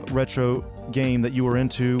type of retro game that you were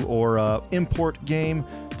into, or import game,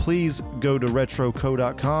 please go to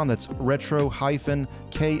retroco.com. That's retro-ko.com.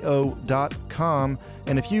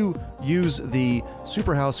 And if you use the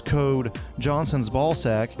Superhouse code Johnson's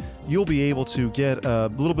Ballsack, you'll be able to get a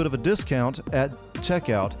little bit of a discount at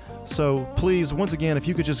checkout. So please, once again, if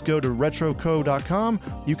you could just go to retroco.com.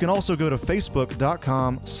 You can also go to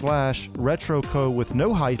facebook.com/retroco with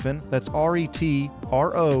no hyphen. That's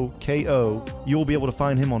RETROKO. You'll be able to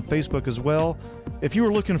find him on Facebook as well. If you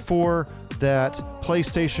were looking for that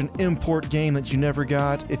PlayStation import game that you never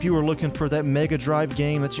got, if you were looking for that Mega Drive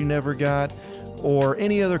game that you never got, or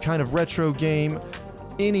any other kind of retro game,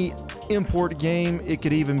 any import game, it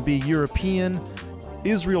could even be European,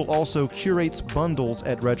 Israel also curates bundles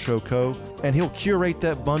at RetroCo, and he'll curate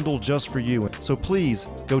that bundle just for you. So please,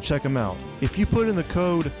 go check him out. If you put in the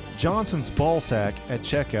code Johnson's Ballsack at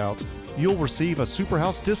checkout, you'll receive a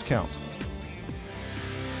Superhouse discount.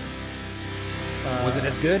 Was it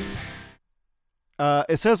as good?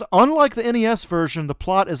 It says, unlike the NES version, the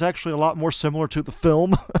plot is actually a lot more similar to the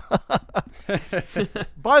film.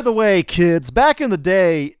 By the way, kids, back in the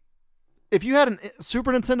day, if you had a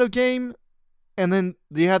Super Nintendo game, and then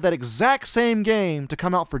you had that exact same game to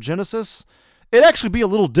come out for Genesis, it'd actually be a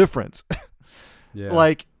little different. Yeah.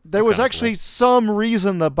 Like, there That's was kinda actually some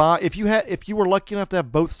reason to buy, if you were lucky enough to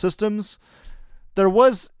have both systems, there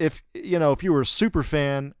was, if you were a super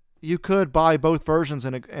fan, you could buy both versions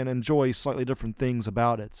and enjoy slightly different things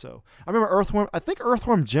about it. So I remember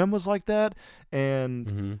Earthworm Jim was like that,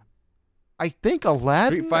 and I think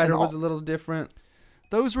Aladdin, Street Fighter was a little different.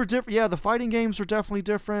 Those were different. Yeah, the fighting games were definitely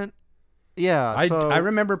different. Yeah, I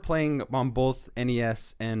remember playing on both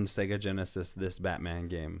NES and Sega Genesis this Batman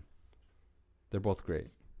game. They're both great.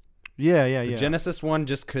 Yeah. The Genesis one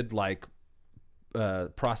just could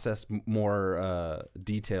process more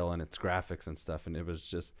detail in its graphics and stuff, and it was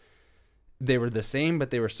just, they were the same, but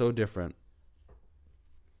they were so different.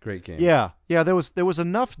 Great game. Yeah. There was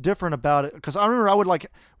enough different about it, because I remember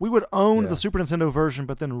we would own the Super Nintendo version,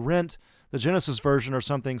 but then rent the Genesis version or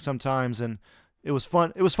something sometimes, and it was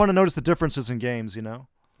fun. It was fun to notice the differences in games.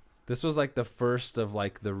 This was like the first of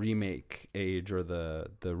like the remake age, or the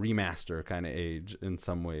remaster kind of age in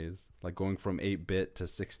some ways, like going from 8-bit to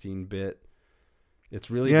 16-bit. It's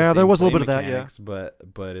really the same there was a little bit of that, mechanics, but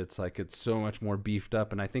it's like it's so much more beefed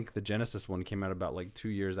up. And I think the Genesis one came out about like 2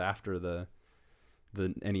 years after the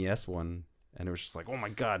NES one, and it was just like, oh my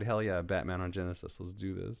god, hell yeah, Batman on Genesis, let's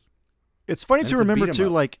do this. It's funny to remember beat 'em too,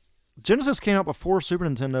 up. like Genesis came out before Super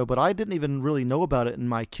Nintendo, but I didn't even really know about it in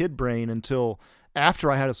my kid brain until after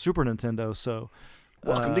I had a Super Nintendo. So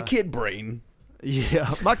Welcome to Kid Brain. Yeah,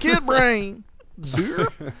 my kid brain.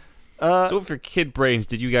 So for kid brains,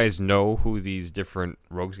 did you guys know who these different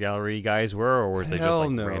Rogues Gallery guys were, or were they just Hell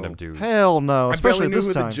like no. random dudes? Hell no, especially I barely knew this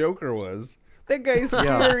who time. the Joker was. That guy's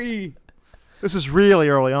scary. This is really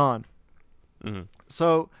early on. Mhm.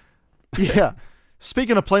 So, yeah.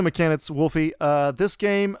 Speaking of play mechanics, Wolfie, this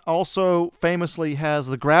game also famously has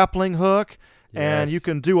the grappling hook, and you Yes.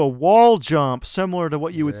 can do a wall jump similar to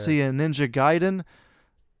what you would Yes. see in Ninja Gaiden,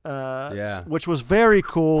 Yeah. which was very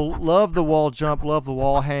cool. Love the wall jump, love the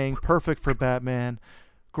wall hang. Perfect for Batman.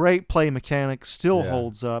 Great play mechanic, still Yeah.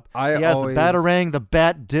 holds up. I He has always- the Batarang, the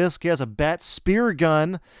Bat Disc. He has a Bat Spear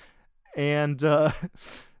gun, and I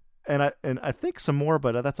think some more,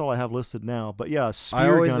 but that's all I have listed now. But yeah, a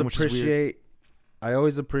spear gun, which is weird. I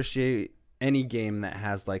always appreciate any game that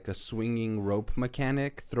has like a swinging rope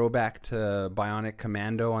mechanic, throwback to Bionic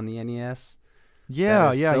Commando on the NES.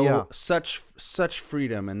 Yeah, yeah. Such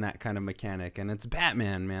freedom in that kind of mechanic, and it's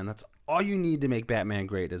Batman, man. That's all you need to make Batman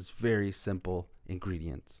great is very simple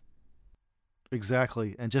ingredients.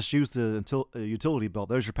 Exactly, and just use the utility belt.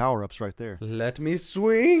 There's your power-ups right there. Let me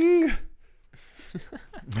swing.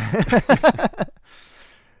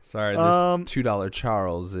 Sorry, this $2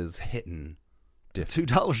 Charles is hitting.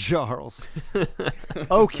 $2 Charles.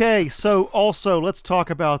 Okay, so also let's talk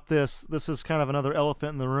about this. This is kind of another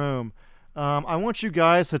elephant in the room. I want you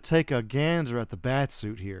guys to take a gander at the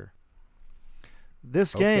Batsuit here.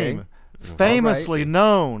 This game, famously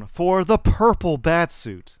known for the purple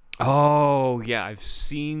Batsuit. Oh yeah, I've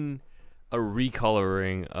seen a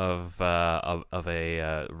recoloring of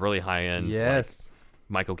a really high end like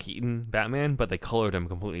Michael Keaton Batman, but they colored him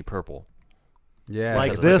completely purple. Yeah,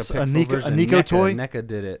 like this, a Nico toy. NECA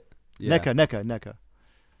did it. Yeah. NECA.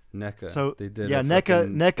 So they did. Yeah,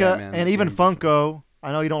 NECA, and even Funko.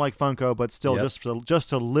 I know you don't like Funko, but still, just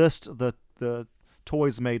to list the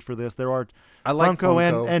toys made for this, there are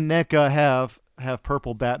Funko and NECA have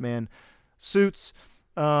purple Batman suits.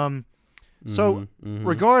 Regarding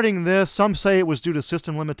this, some say it was due to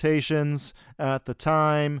system limitations at the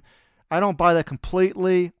time. I don't buy that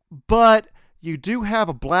completely, but you do have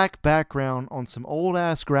a black background on some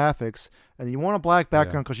old-ass graphics, and you want a black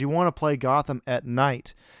background because you want to play Gotham at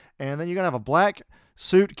night. And then you're going to have a black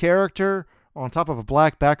suit character on top of a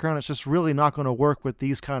black background. It's just really not going to work with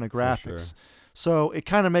these kind of graphics. Sure. So it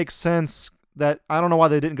kind of makes sense that I don't know why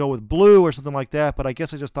they didn't go with blue or something like that, but I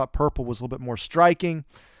guess I just thought purple was a little bit more striking.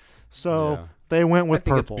 So they went with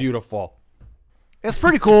purple. It's beautiful. It's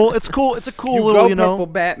pretty cool. It's cool. It's a cool you little, go, purple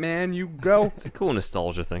Batman, you go. It's a cool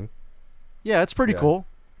nostalgia thing. Yeah, it's pretty cool.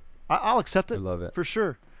 I'll accept it. I love it for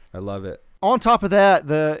sure. I love it. On top of that,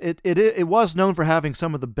 it was known for having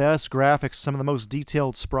some of the best graphics, some of the most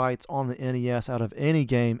detailed sprites on the NES out of any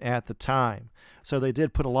game at the time. So they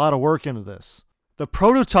did put a lot of work into this. The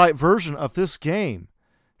prototype version of this game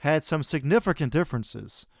had some significant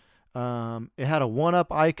differences. It had a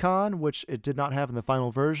 1-up icon, which it did not have in the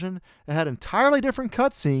final version. It had entirely different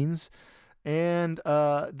cutscenes, and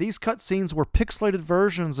these cutscenes were pixelated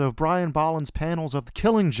versions of Brian Bolland's panels of The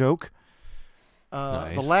Killing Joke.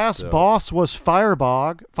 Nice. The last boss was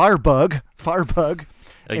Firebug. Again,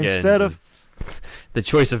 instead of the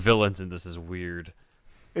choice of villains in this is weird.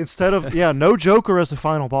 Instead of no Joker as the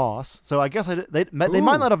final boss. So I guess they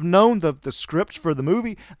might not have known the script for the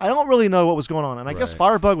movie. I don't really know what was going on, and I guess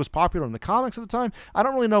Firebug was popular in the comics at the time. I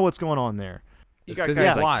don't really know what's going on there. You got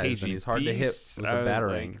guys like KG and he's hard to hit with a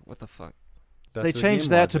batarang. Like, what the fuck? They changed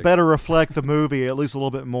that to better reflect the movie at least a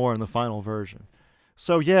little bit more in the final version.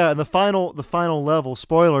 So yeah, in the final level,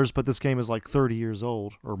 spoilers, but this game is like 30 years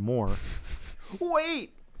old or more.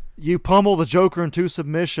 Wait. You pummel the Joker into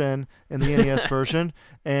submission in the NES version,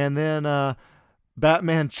 and then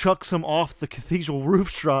Batman chucks him off the cathedral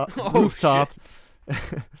rooftop,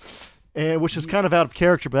 and which is kind of out of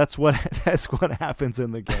character, but that's what happens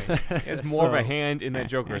in the game. He has more of a hand in that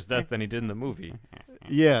Joker's death than he did in the movie.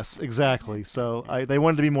 Yes, exactly. So they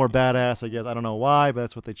wanted to be more badass, I guess. I don't know why, but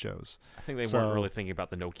that's what they chose. I think they weren't really thinking about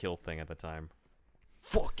the no-kill thing at the time.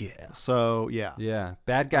 Fuck yeah. So, yeah. Yeah.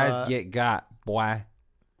 Bad guys get got, boy.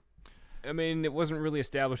 I mean, it wasn't really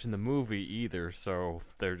established in the movie either, so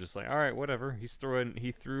they're just like, all right, whatever. He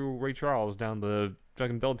threw Ray Charles down the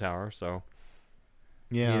fucking bell tower, so.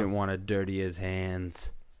 Yeah. He didn't want to dirty his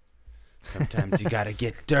hands. Sometimes you gotta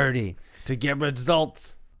get dirty to get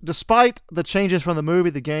results. Despite the changes from the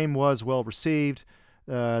movie, the game was well received.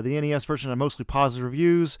 The NES version had mostly positive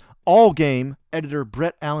reviews. All Game editor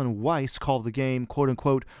Brett Allen Weiss called the game,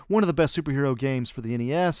 quote-unquote, one of the best superhero games for the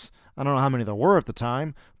NES. I don't know how many there were at the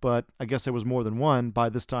time, but I guess there was more than one by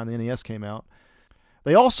this time the NES came out.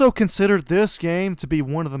 They also considered this game to be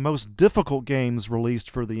one of the most difficult games released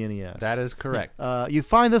for the NES. That is correct. You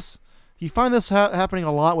find this happening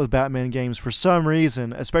a lot with Batman games for some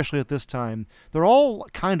reason, especially at this time. They're all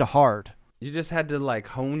kind of hard. You just had to like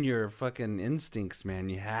hone your fucking instincts, man.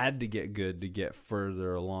 You had to get good to get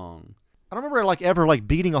further along. I don't remember ever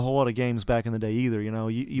beating a whole lot of games back in the day either. You know,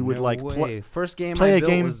 you would first game play I a built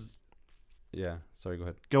game. Was... Yeah, sorry.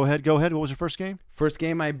 Go ahead. What was your first game? First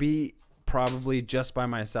game I beat probably just by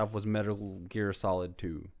myself was Metal Gear Solid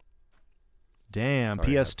 2. Damn, Sorry,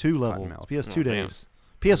 PS2 level, PS2 days.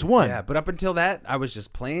 Damn. PS1. Yeah, but up until that, I was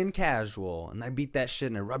just playing casual, and I beat that shit,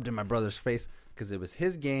 and I rubbed it in my brother's face because it was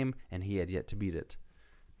his game, and he had yet to beat it.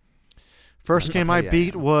 First game I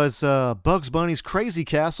beat was Bugs Bunny's Crazy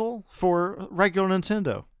Castle for regular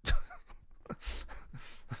Nintendo.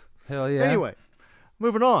 Hell yeah. Anyway,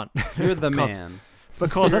 moving on. You're the Because- man.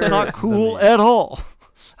 Because that's not The cool man. at all.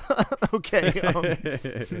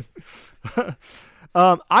 Okay.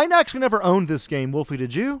 I actually never owned this game, Wolfie.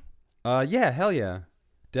 Did you? Yeah, hell yeah.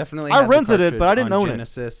 Definitely. I had the rented it, but I cartridge didn't on own it.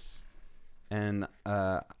 Genesis, and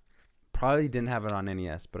probably didn't have it on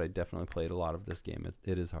NES, but I definitely played a lot of this game.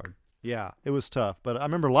 It is hard. Yeah, it was tough, but I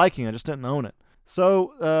remember liking it. I just didn't own it.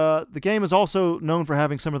 So the game is also known for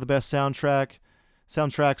having some of the best soundtracks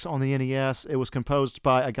on the NES. It was composed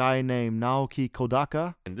by a guy named Naoki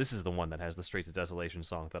Kodaka. And this is the one that has the Straight to Desolation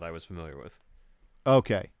song that I was familiar with.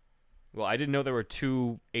 Okay. Well, I didn't know there were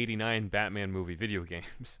two 89 Batman movie video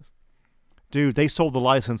games. Dude, they sold the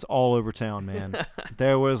license all over town, man.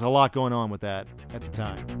 There was a lot going on with that at the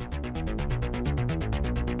time.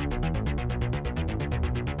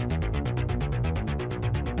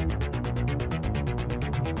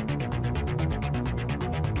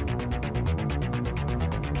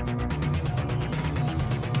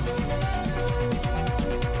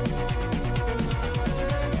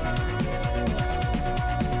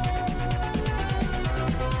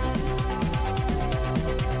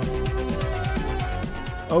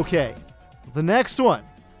 Okay, the next one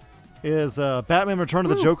is Batman Return of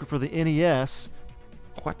the Joker for the NES.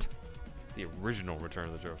 What? The original Return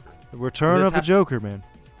of the Joker. Return Does this of the have- Joker, man.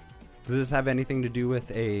 Does this have anything to do with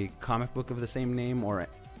a comic book of the same name, or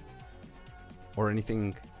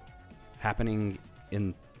anything happening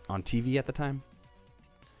on TV at the time?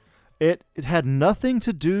 It had nothing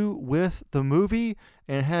to do with the movie,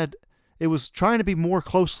 and it was trying to be more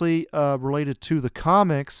closely related to the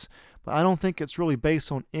comics, but I don't think it's really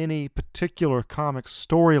based on any particular comic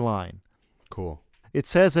storyline. Cool. It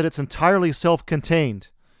says that it's entirely self-contained.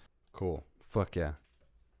 Cool. Fuck yeah.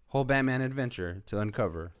 Whole Batman adventure to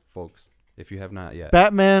uncover, folks, if you have not yet.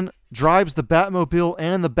 Batman drives the Batmobile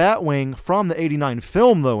and the Batwing from the 89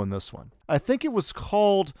 film, though, in this one. I think it was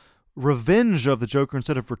called Revenge of the Joker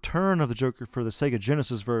instead of Return of the Joker for the Sega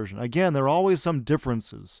Genesis version. Again, there are always some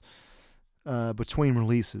differences between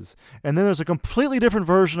releases. And then there's a completely different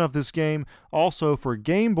version of this game also for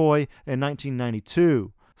Game Boy in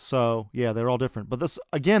 1992. So, yeah, they're all different. But this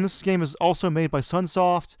game is also made by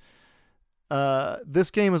Sunsoft. This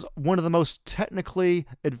game is one of the most technically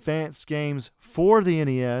advanced games for the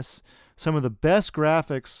NES. Some of the best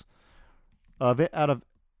graphics out of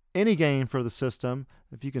any game for the system.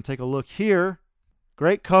 If you can take a look here,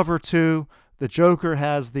 great cover too. The Joker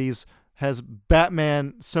has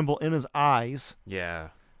Batman symbol in his eyes. Yeah.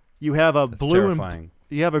 You have a That's blue terrifying.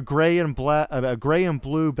 you have a gray and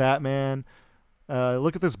blue Batman.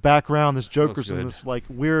 Look at this background. This Joker's in good. this like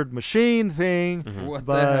weird machine thing. Mhm. What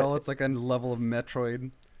But- the hell? It's like a level of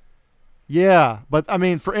Metroid. Yeah, but I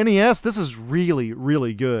mean, for NES, this is really,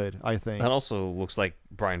 really good, I think. That also looks like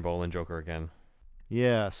Brian Boland Joker again.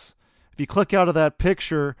 Yes. If you click out of that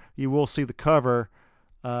picture, you will see the cover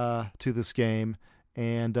to this game.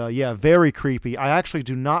 And yeah, very creepy. I actually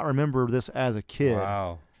do not remember this as a kid.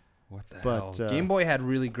 Wow. What the But, hell? Game Boy had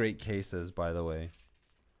really great cases, by the way.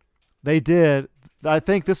 They did. I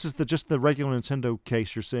think this is just the regular Nintendo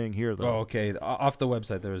case you're seeing here, though. Oh, okay. Off the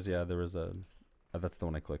website, there was a. That's the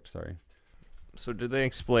one I clicked. Sorry. So did they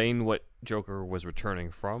explain what Joker was returning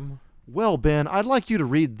from? Well, Ben, I'd like you to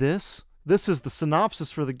read this. This is the synopsis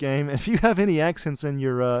for the game. If you have any accents in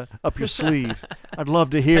your up your sleeve, I'd love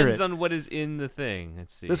to hear Depends it. on what is in the thing.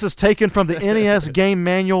 Let's see. This is taken from the NES game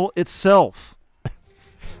manual itself.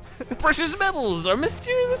 Precious metals are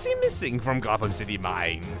mysteriously missing from Gotham City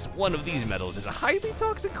mines. One of these metals is a highly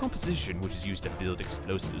toxic composition which is used to build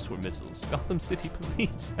explosives for missiles. Gotham City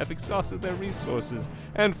police have exhausted their resources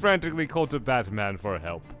and frantically called to Batman for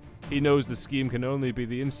help. He knows the scheme can only be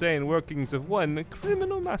the insane workings of one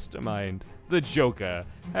criminal mastermind. The Joker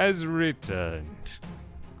has returned.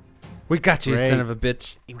 We got you, Great. son of a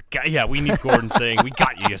bitch. We need Gordon saying, "We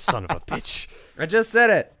got you, you son of a bitch." I just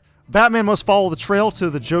said it. Batman must follow the trail to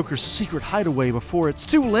the Joker's secret hideaway before it's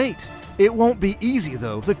too late. It won't be easy,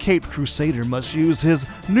 though. The Caped Crusader must use his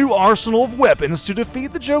new arsenal of weapons to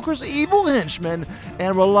defeat the Joker's evil henchmen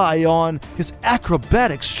and rely on his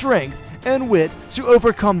acrobatic strength and wit to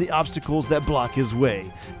overcome the obstacles that block his way.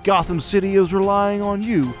 Gotham City is relying on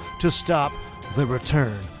you to stop the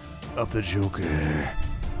return of the Joker.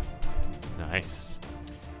 Nice.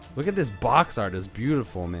 Look at this box art. It's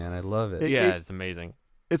beautiful, man. I love it. Yeah, it's amazing.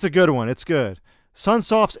 It's a good one. It's good.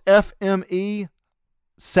 Sunsoft's FME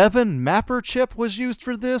 7 mapper chip was used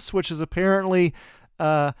for this, which is apparently,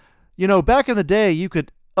 back in the day, you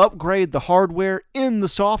could upgrade the hardware in the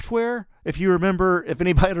software. If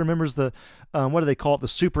anybody remembers the, what do they call it, the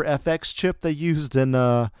Super FX chip they used in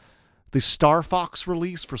the Star Fox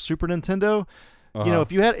release for Super Nintendo. You know,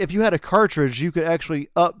 if you had a cartridge, you could actually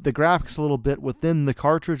up the graphics a little bit within the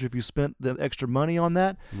cartridge if you spent the extra money on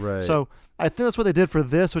that. Right. So I think that's what they did for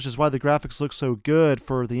this, which is why the graphics look so good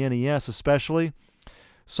for the NES, especially.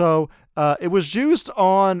 So it was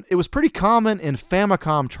pretty common in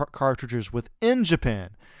Famicom cartridges within Japan,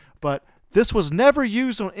 but this was never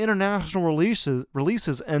used on international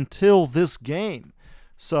releases until this game.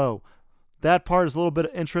 So that part is a little bit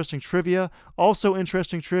of interesting trivia. Also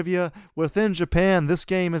interesting trivia, within Japan, this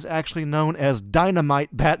game is actually known as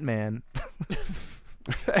Dynamite Batman.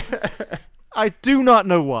 I do not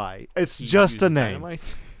know why. It's just a name.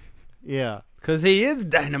 Dynamite? Yeah. Because he is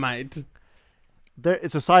dynamite.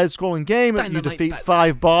 It's a side-scrolling game. You defeat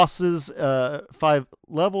Batman. 5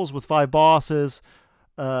 levels with 5 bosses.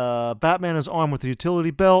 Batman is armed with a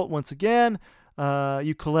utility belt once again.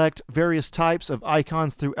 You collect various types of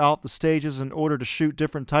icons throughout the stages in order to shoot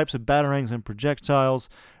different types of batarangs and projectiles.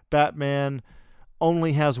 Batman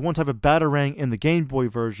only has one type of batarang in the Game Boy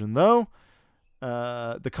version, though.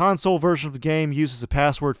 The console version of the game uses a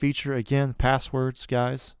password feature. Again, passwords,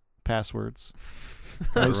 guys. Passwords.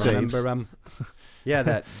 No saves. Yeah,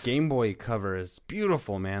 that Game Boy cover is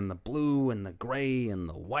beautiful, man. The blue and the gray and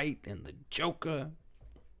the white and the Joker.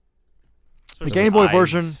 The Game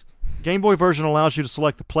Boy version allows you to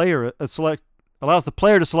select the player. Allows the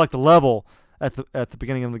player to select the level at the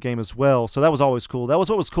beginning of the game as well. So that was always cool. That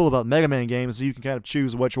was what was cool about Mega Man games. So you can kind of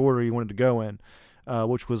choose which order you wanted to go in,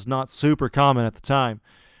 which was not super common at the time.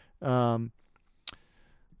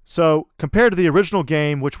 So compared to the original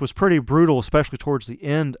game, which was pretty brutal, especially towards the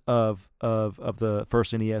end of the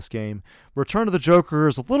first NES game, Return of the Joker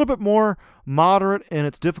is a little bit more moderate in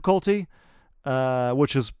its difficulty,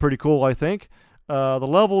 which is pretty cool, I think. The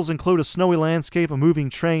levels include a snowy landscape, a moving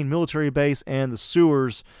train, military base, and the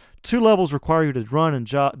sewers. 2 levels require you to run and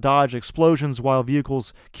dodge explosions while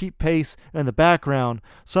vehicles keep pace in the background.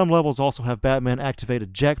 Some levels also have Batman activate a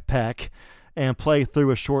jetpack and play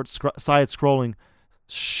through a short side-scrolling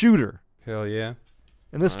shooter. Hell yeah.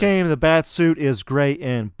 In this game, the bat suit is gray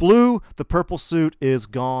and blue. The purple suit is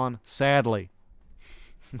gone, sadly.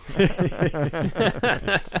 You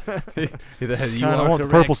I want the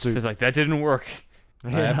purple suit. It's like, that didn't work. I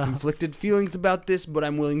have conflicted feelings about this, but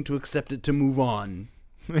I'm willing to accept it to move on.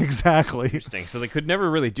 Exactly. Interesting. So they could never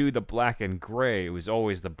really do the black and gray. It was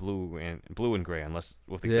always the blue and gray, unless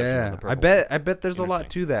with the exception of the purple. I bet there's a lot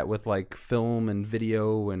to that with like film and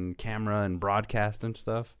video and camera and broadcast and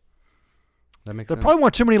stuff. That makes sense. There probably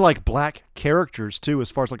weren't too many like black characters too,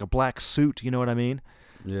 as far as like a black suit. You know what I mean?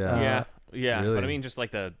 Yeah. Yeah, really? But I mean, just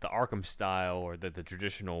like the Arkham style or the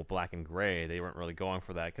traditional black and gray, they weren't really going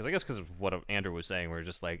for that because I guess because of what Andrew was saying, we're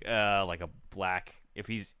just like a black. If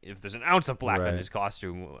there's an ounce of black on his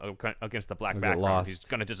costume against the black background, he's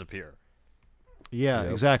gonna disappear. Yeah,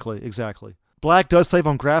 exactly. Black does save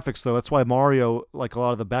on graphics though. That's why Mario, like a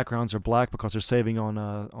lot of the backgrounds are black because they're saving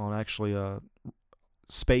on actually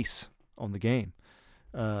space on the game.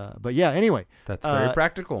 But yeah, anyway, that's very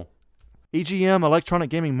practical. EGM, Electronic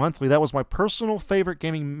Gaming Monthly. That was my personal favorite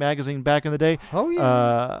gaming magazine back in the day. Oh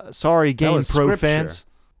yeah. Sorry, Game Pro fans.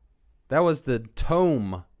 That was the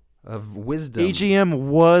tome of wisdom. EGM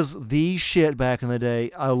was the shit back in the day.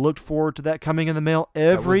 I looked forward to that coming in the mail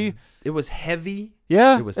every. It was heavy.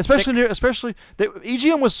 Yeah, it was especially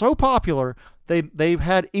EGM was so popular. They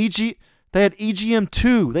had EGM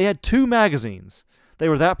 2. They had 2 magazines. They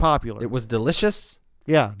were that popular. It was delicious.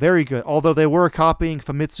 Yeah, very good. Although they were copying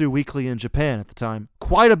Famitsu Weekly in Japan at the time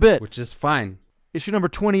quite a bit. Which is fine. Issue number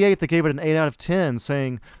 28, they gave it an 8 out of 10,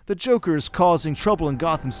 saying, "The Joker is causing trouble in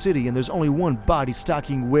Gotham City, and there's only one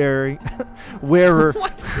body-stocking wearer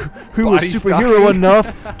who is superhero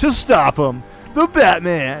enough to stop him, the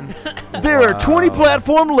Batman. There are 20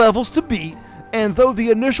 platform levels to beat, and though the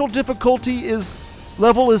initial difficulty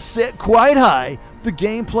level is set quite high, the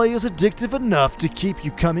gameplay is addictive enough to keep you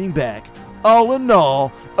coming back. All in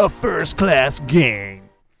all, a first-class game."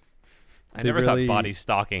 I never thought body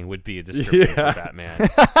stocking would be a description for Batman.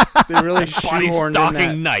 They really body shoehorned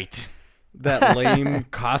stocking knight. That lame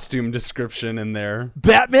costume description in there.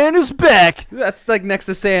 Batman is back. That's like next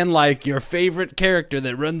to saying like your favorite character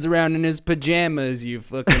that runs around in his pajamas, you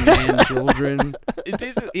fucking man children.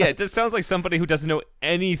 It just sounds like somebody who doesn't know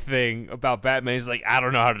anything about Batman. He's like, I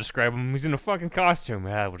don't know how to describe him. He's in a fucking costume.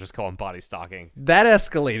 We'll just call him body stocking. That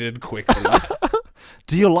escalated quickly.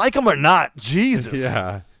 Do you like him or not? Jesus.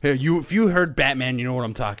 Yeah. Hey, if you heard Batman, you know what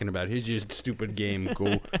I'm talking about. Here's your stupid game.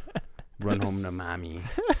 Go run home to mommy.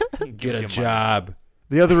 Get a job.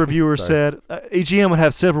 The other reviewer said EGM would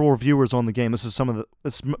have several reviewers on the game. This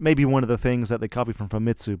is maybe one of the things that they copied from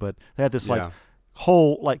Famitsu, but they had this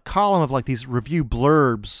whole column of these review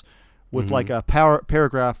blurbs with like a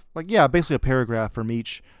paragraph, basically a paragraph from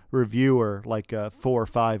each reviewer, like 4 or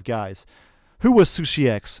 5 guys. Who was Sushi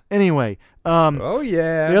X? Anyway,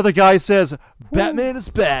 the other guy says, Batman is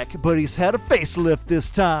back, but he's had a facelift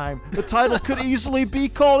this time. The title could easily be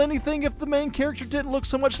called anything if the main character didn't look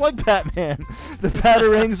so much like Batman. The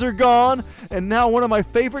batarangs are gone, and now one of my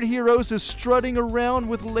favorite heroes is strutting around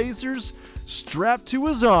with lasers strapped to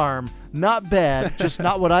his arm. Not bad, just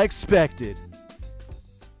not what I expected.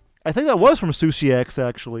 I think that was from Sushi X,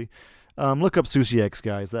 actually. Look up Sushi X,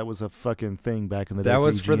 guys. That was a fucking thing back in the day. That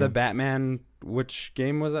was for the Batman. Which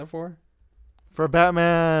game was that for? For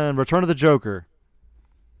Batman Return of the Joker.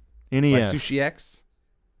 NES. By Sushi X?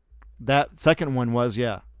 That second one was,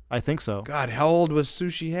 yeah. I think so. God, how old was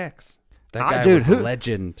Sushi X? That guy was a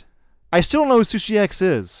legend. I still don't know who Sushi X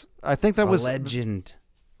is. I think that was... legend.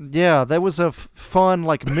 Yeah, that was a fun,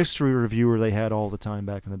 mystery reviewer they had all the time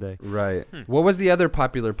back in the day. Right. What was the other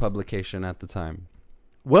popular publication at the time?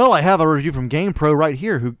 Well, I have a review from GamePro right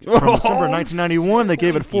here, from December 1991. They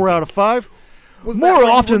gave it 4 out of 5. More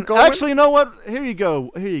often, actually, you know what? Here you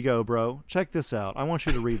go, bro. Check this out. I want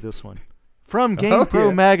you to read this one from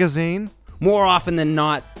GamePro magazine. More often than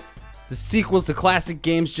not, the sequels to classic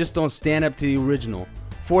games just don't stand up to the original.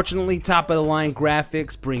 Fortunately, top-of-the-line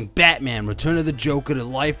graphics bring Batman Return of the Joker to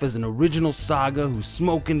life as an original saga whose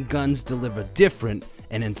smoking guns deliver different,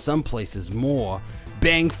 and in some places more,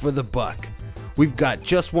 bang for the buck. We've got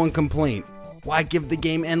just one complaint. Why give the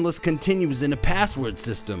game endless continues in a password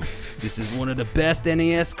system? This is one of the best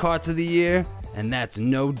NES carts of the year, and that's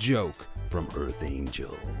no joke from Earth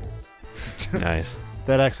Angel. Nice.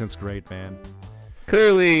 That accent's great, man.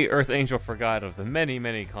 Clearly, Earth Angel forgot of the many,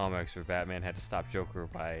 many comics where Batman had to stop Joker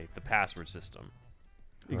by the password system.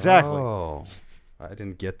 Exactly. Oh, I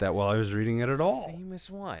didn't get that while I was reading it at all.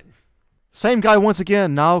 Famous one. Same guy once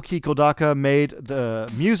again, Naoki Kodaka, made the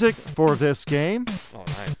music for this game. Oh,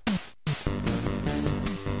 nice.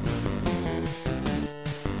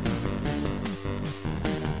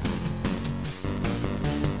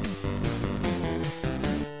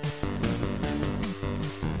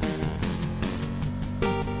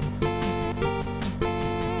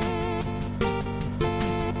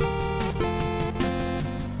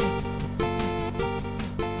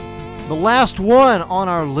 The last one on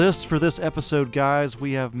our list for this episode, guys,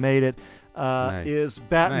 we have made it, is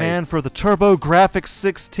Batman for the TurboGrafx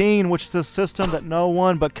 16, which is a system that no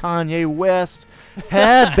one but Kanye West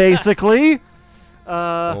had, basically.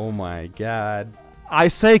 Oh my God. I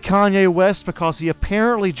say Kanye West because he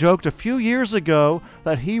apparently joked a few years ago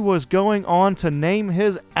that he was going on to name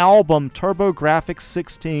his album TurboGrafx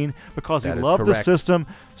 16 because he loved the system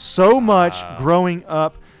so much growing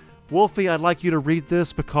up. Wolfie, I'd like you to read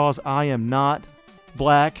this because I am not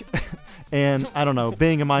black, and I don't know,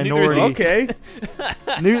 being a minority. Okay.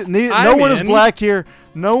 No one is black here.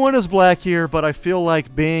 No one is black here, but I feel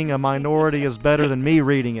like being a minority is better than me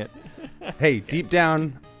reading it. Hey, deep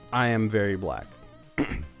down, I am very black.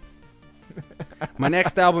 My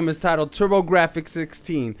next album is titled TurboGrafx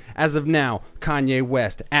 16. As of now, Kanye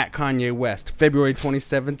West, at Kanye West, February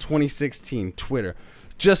 27, 2016, Twitter.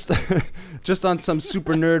 Just on some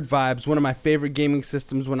super nerd vibes, one of my favorite gaming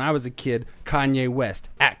systems when I was a kid, Kanye West,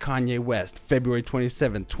 at Kanye West, February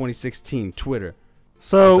 27, 2016, Twitter.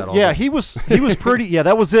 So, yeah, he was pretty, yeah,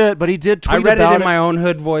 that was it, but he did tweet about it. I read it in my own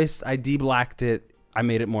hood voice. I de-blacked it. I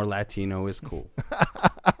made it more Latino. It's cool.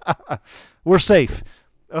 We're safe.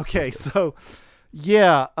 Okay, so,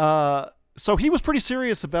 yeah, so he was pretty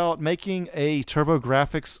serious about making a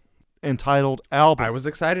TurboGrafx entitled album. I was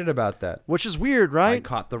excited about that. Which is weird, right? I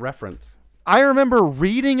caught the reference. I remember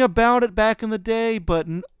reading about it back in the day, but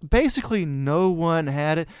basically no one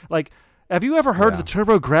had it. Like, have you ever heard of the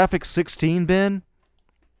TurboGrafx 16, Ben?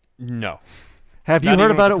 No. Have you heard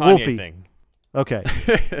about it, Wolfie? Thing. Okay.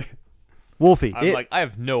 Wolfie. I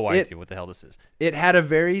have no idea what the hell this is. It had a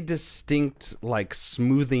very distinct,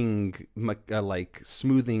 smoothing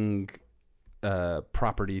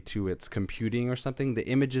property to its computing or something. The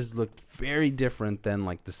images looked very different than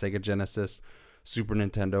the Sega Genesis, Super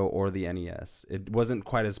Nintendo, or the NES. It wasn't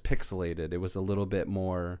quite as pixelated. It was a little bit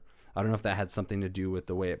more, I don't know if that had something to do with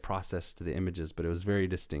the way it processed the images, but it was very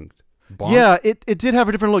distinct. Bonk? Yeah, it did have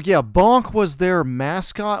a different look. Yeah, Bonk was their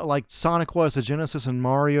mascot, like Sonic was to Genesis and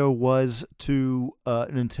Mario was to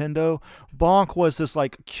Nintendo. Bonk was this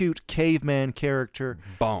cute caveman character.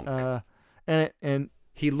 Bonk. And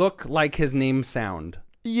he looked like his name sound.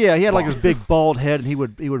 Yeah, he had this big bald head, and he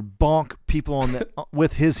would bonk people on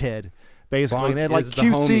with his head, basically. Bonk and it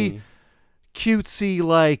had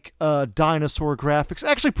cutesy dinosaur graphics.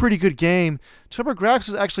 Actually, pretty good game. TurboGrafx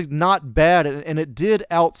is actually not bad, and it did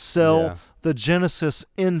outsell the Genesis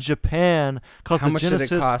in Japan, because How the much Genesis,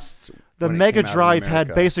 did it cost? the when it Mega came out in Drive had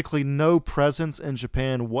America? basically no presence in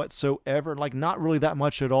Japan whatsoever, like not really that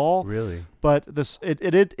much at all. Really? But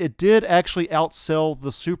it did actually outsell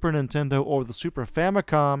the Super Nintendo or the Super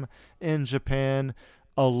Famicom in Japan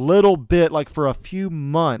a little bit, like for a few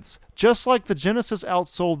months, just like the Genesis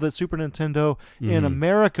outsold the Super Nintendo in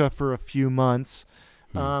America for a few months.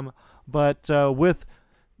 But with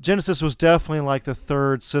Genesis was definitely like the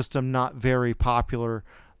third system, not very popular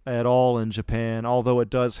at all in Japan, although it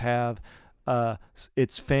does have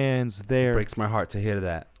its fans there. Breaks my heart to hear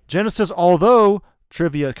that. Genesis, although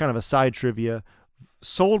trivia, kind of a side trivia,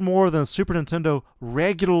 sold more than Super Nintendo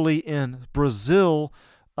regularly in Brazil.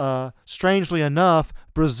 Strangely enough,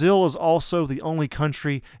 Brazil is also the only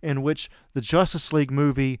country in which the Justice League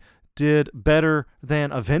movie did better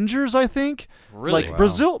than Avengers, I think. Really? Like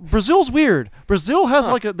Wow. Brazil's weird. Brazil has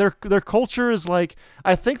like their culture is like,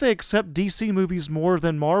 I think they accept DC movies more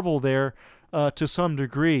than Marvel there to some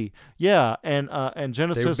degree. Yeah, and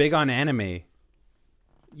Genesis, They were big on anime.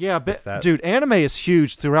 yeah, that. dude, anime is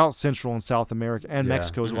huge throughout Central and South America and Yeah,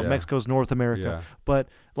 Mexico as well. yeah. Mexico's North America. Yeah. But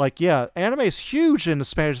like, yeah, anime is huge in the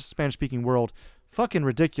Spanish speaking world. Fucking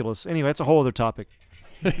ridiculous. Anyway, that's a whole other topic.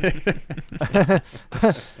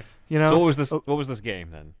 You know. So what was this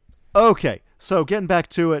game then? Okay, so getting back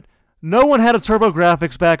to it, no one had a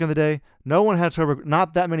TurboGrafx back in the day. No one had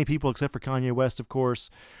not that many people except for Kanye West, of course.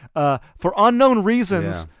 For unknown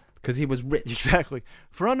reasons. Because he was rich. Exactly.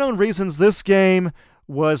 For unknown reasons, this game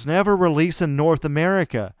was never released in North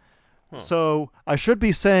America. So I should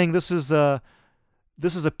be saying this is a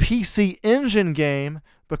PC Engine game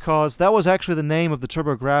because that was actually the name of the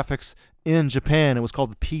TurboGrafx in Japan. It was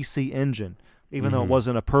called the PC Engine. Even though it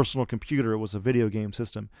wasn't a personal computer, it was a video game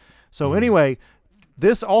system. So anyway,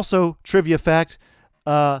 this also, trivia fact,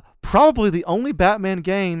 probably the only Batman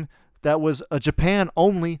game that was a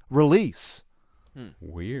Japan-only release.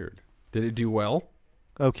 Weird. Did it do well?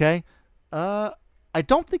 Okay. I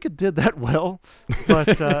don't think it did that well,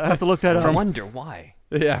 but I have to look that I up. wonder why.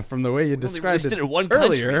 Yeah, from the way you described released it it in one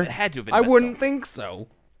country, earlier, it had to have been I messed wouldn't up. think so.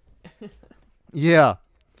 Yeah.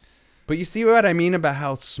 But you see what I mean about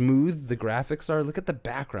how smooth the graphics are? Look at the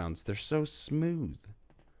backgrounds. They're so smooth.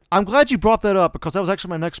 I'm glad you brought that up because that was actually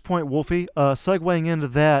my next point, Wolfie. Segueing into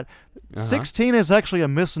that, 16 is actually a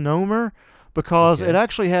misnomer because it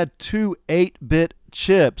actually had two 8-bit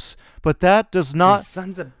chips, but that does not... These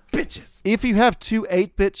sons of bitches. If you have two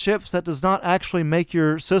 8-bit chips, that does not actually make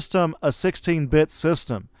your system a 16-bit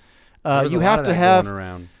system. There's a You lot have of to that have... going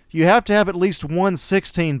around. You have to have at least one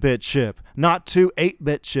 16-bit chip, not two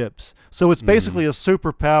 8-bit chips. So it's basically a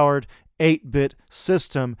super-powered 8-bit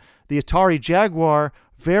system. The Atari Jaguar,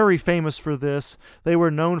 very famous for this. They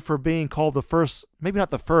were known for being called the first, maybe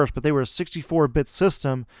not the first, but they were a 64-bit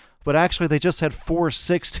system. But actually, they just had four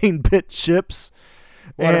 16-bit chips.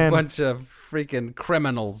 What And- a bunch of freaking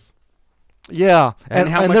criminals. Yeah. And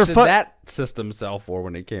how they're much did that system sell for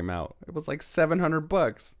when it came out? It was like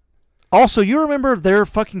 $700. Also, you remember their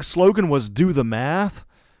fucking slogan was "Do the math"?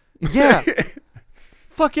 Yeah.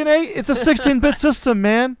 Fucking A, it's a 16-bit system,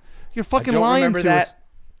 man. You're fucking I don't lying remember to that, us.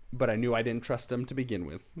 but I knew I didn't trust them to begin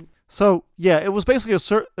with. So yeah, it was basically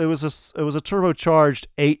it was a turbocharged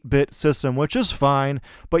 8-bit system, which is fine.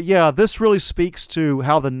 But yeah, this really speaks to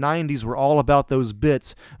how the 90s were all about those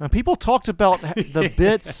bits. And people talked about the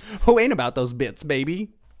bits. Who ain't about those bits, baby?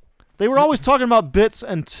 They were always talking about bits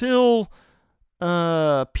until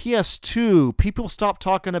PS2. People stopped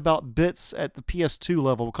talking about bits at the PS2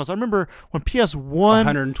 level because I remember when PS1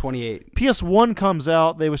 128. PS1 comes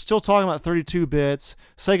out, they were still talking about 32 bits.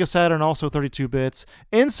 Sega Saturn also 32 bits.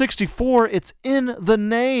 N64, it's in the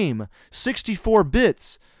name. 64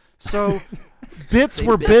 bits. So bits Say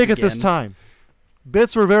were bits big at this again. time.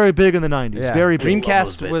 Bits were very big in the 90s. Very big.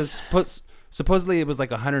 Dreamcast was supposedly it was like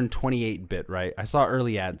 128-bit, right? I saw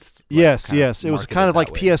early ads. Yes. It was kind of like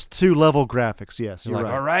that way. PS2 level graphics. Yes, You're you're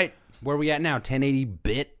like, right. all right, where are we at now?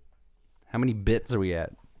 1080-bit? How many bits are we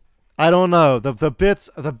at? I don't know. The bits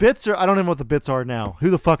are, I don't even know what the bits are now. Who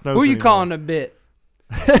the fuck knows? Who you anymore? calling a bit?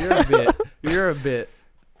 You're a bit. You're a bit.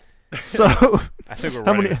 So I think we're How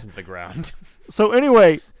running many- this into the ground. So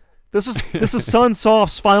anyway, this is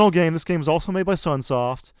Sunsoft's final game. This game is also made by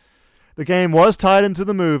Sunsoft. The game was tied into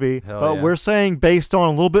the movie, Hell but yeah. we're saying based on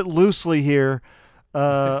a little bit loosely here,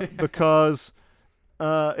 because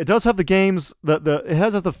it does have the games it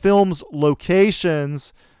has the film's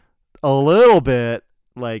locations a little bit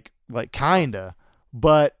like kinda,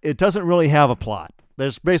 but it doesn't really have a plot.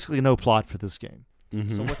 There's basically no plot for this game.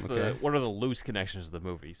 Mm-hmm. So what are the loose connections to the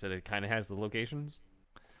movie? So it kind of has the locations.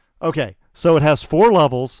 Okay, so it has 4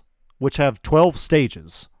 levels, which have 12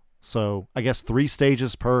 stages. So I guess 3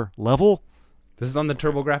 stages per level. This is on the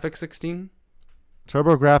TurboGrafx 16?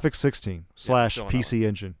 TurboGrafx 16 / still on that PC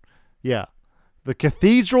Engine. Yeah. The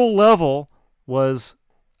cathedral level was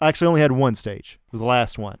actually only had 1 stage. It was the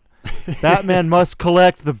last one. Batman must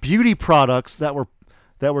collect the beauty products that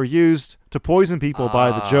were used to poison people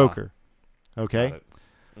by the Joker. Okay? Got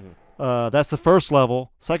it. That's the first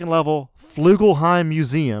level. Second level, Flugelheim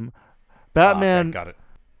Museum. Batman Got it.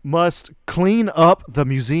 must clean up the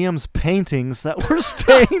museum's paintings that were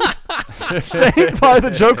stained by the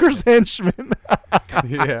Joker's henchmen.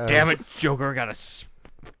 Yeah. Damn it, Joker! I gotta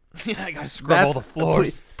scrub all the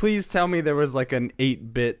floors. Please tell me there was like an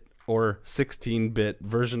 8-bit or 16-bit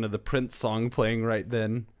version of the Prince song playing right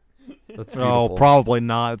then. That's beautiful. Oh, probably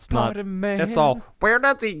not. It's not. That's all. Where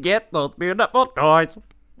does he get those beautiful toys?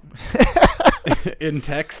 In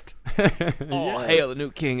text. Oh, hail the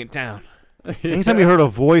new king in town. Anytime you heard a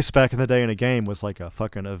voice back in the day in a game was like a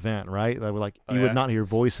fucking event, right? That would you yeah? would not hear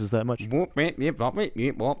voices that much. Yes.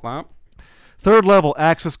 Third level,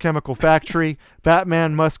 Axis Chemical Factory.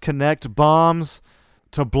 Batman must connect bombs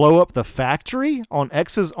to blow up the factory on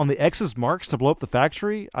the X's marks to blow up the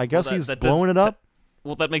factory. I guess he's blowing it up.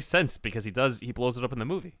 Well, that makes sense because he blows it up in the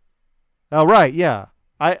movie. Oh, right, yeah.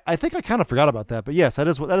 I think I kind of forgot about that, but yes, that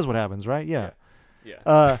is what happens, right? Yeah.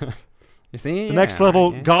 You see? The next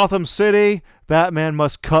level, Gotham City. Batman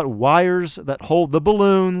must cut wires that hold the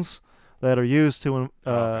balloons that are used to, with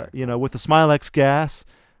the Smilex gas.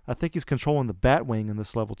 I think he's controlling the Batwing in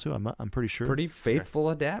this level too. I'm pretty sure. Pretty faithful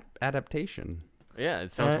adaptation. Yeah,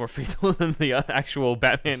 it sounds more faithful than the actual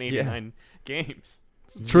Batman '89 games.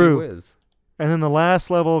 True. Gee whiz. And then the last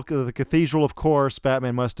level, the Cathedral, of course,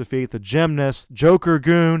 Batman must defeat the Gymnast, Joker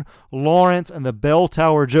Goon, Lawrence, and the Bell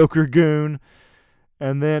Tower Joker Goon.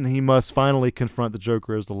 And then he must finally confront the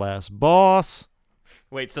Joker as the last boss.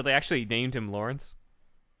 Wait, so they actually named him Lawrence?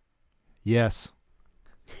 Yes.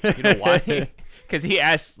 You know why? Because he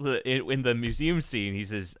asked in the museum scene, he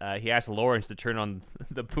says he asked Lawrence to turn on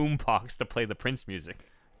the boombox to play the Prince music.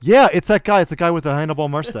 Yeah, it's that guy. It's the guy with the handlebar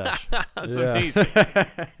mustache. That's amazing.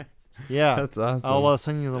 Yeah, that's awesome. I'll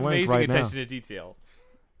send you the link right now. Amazing attention to detail.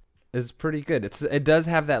 It's pretty good. It does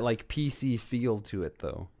have that like PC feel to it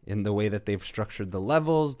though, in the way that they've structured the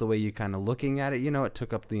levels, the way you kind of looking at it. It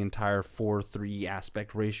took up the entire 4:3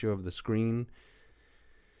 aspect ratio of the screen.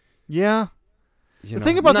 Yeah. The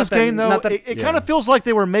thing about this game though, it kind of feels like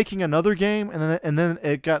they were making another game, and then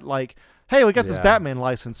it got like, hey, we got this Batman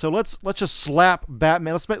license, so let's just slap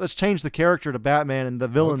Batman. Let's change the character to Batman and the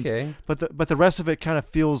villains. Okay. But the rest of it kind of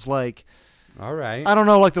feels like, all right, I don't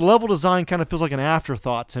know, like the level design kind of feels like an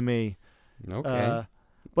afterthought to me. Okay.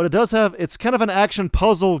 But it does have, it's kind of an action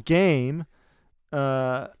puzzle game. Put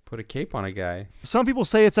a cape on a guy. Some people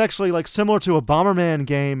say it's actually like similar to a Bomberman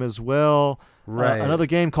game as well. Right. Another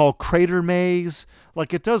game called Crater Maze.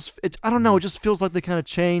 Like it does. I don't know. It just feels like they kind of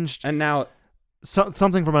changed. And now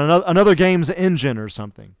something from another game's engine or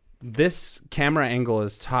something. This camera angle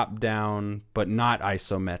is top down, but not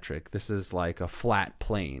isometric. This is like a flat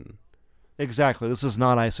plane. Exactly. This is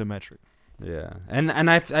not isometric. Yeah, and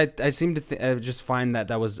I seem to just find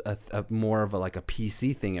that was a more of a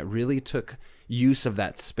PC thing. It really took use of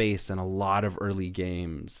that space in a lot of early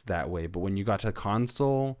games that way. But when you got to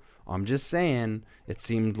console, I'm just saying, it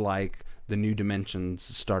seemed like the new dimensions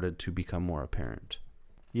started to become more apparent.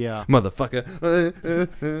 Yeah, motherfucker.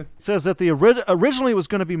 It says that originally it was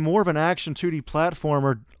going to be more of an action 2D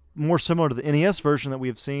platformer, more similar to the NES version that we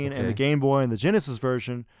have seen, and the Game Boy and the Genesis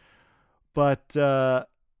version, but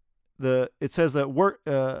it says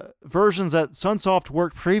that versions that Sunsoft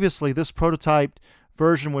worked previously, this prototype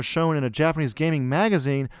version was shown in a Japanese gaming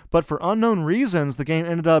magazine, but for unknown reasons, the game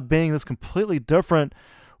ended up being this completely different,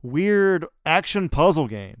 weird action puzzle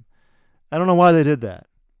game. I don't know why they did that.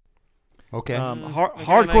 Okay.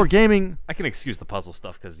 Hardcore gaming. I can excuse the puzzle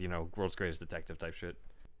stuff because, world's greatest detective type shit.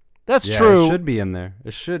 That's true. It should be in there.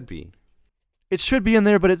 It should be. It should be in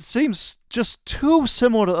there, but it seems just too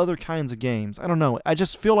similar to other kinds of games. I don't know. I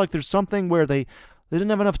just feel like there's something where they didn't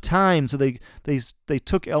have enough time, so they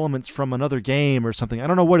took elements from another game or something. I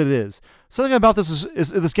don't know what it is. Something about this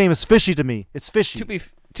this game is fishy to me. It's fishy.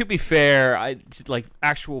 To be fair,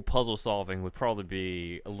 actual puzzle solving would probably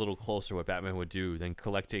be a little closer to what Batman would do than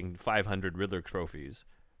collecting 500 Riddler trophies,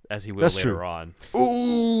 as he will later on.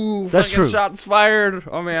 Ooh, that's true. Shots fired.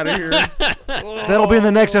 I'm out of here. That'll be in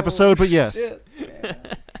the next episode, but yes.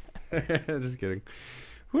 Just kidding.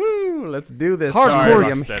 Woo, let's do this.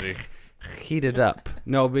 Hardcore. Steady. Heated up.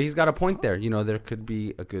 No, but he's got a point there. There could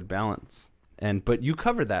be a good balance. But you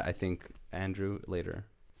covered that, I think, Andrew, later.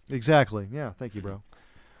 Exactly. Yeah, thank you, bro.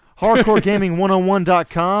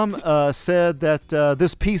 HardcoreGaming101.com said that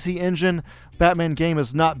this PC Engine Batman game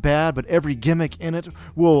is not bad, but every gimmick in it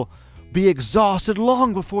will be exhausted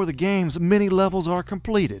long before the game's many levels are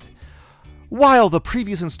completed. While the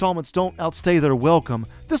previous installments don't outstay their welcome,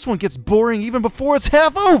 this one gets boring even before it's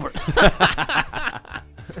half over.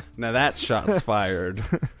 Now that shot's fired.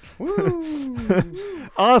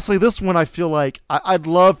 Honestly, this one I feel like I'd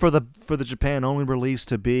love for the Japan only release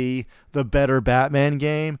to be the better Batman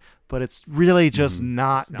game, but it's really just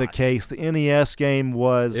not the case. The NES game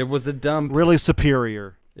was a dump. Really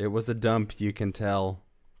superior. It was a dump, you can tell.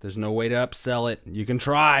 There's no way to upsell it. You can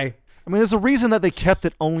try. I mean, there's a reason that they kept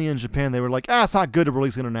it only in Japan. They were like, it's not good to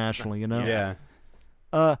release internationally, you know? Yeah.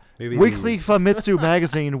 Weekly Famitsu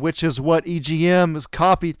magazine, which is what EGM has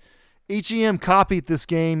copied. EGM copied this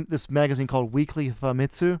magazine called Weekly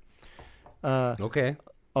Famitsu. Okay.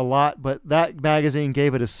 A lot, but that magazine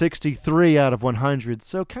gave it a 63 out of 100.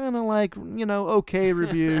 So kind of like, okay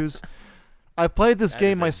reviews. I played this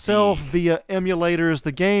game myself via emulators.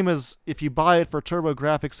 The game is, if you buy it for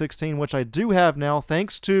TurboGrafx 16, which I do have now,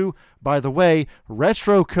 thanks to, by the way,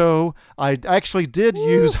 RetroCo. I actually did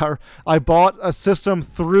I bought a system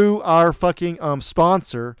through our fucking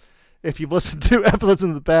sponsor. If you've listened to episodes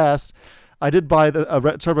in the past, I did buy the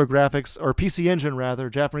TurboGrafx, or PC Engine rather,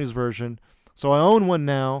 Japanese version. So I own one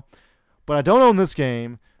now, but I don't own this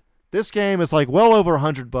game. This game is like well over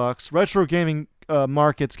 $100. Retro gaming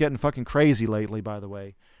market's getting fucking crazy lately, by the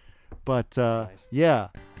way. But nice. Yeah,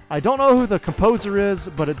 I don't know who the composer is,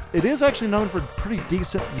 but it is actually known for pretty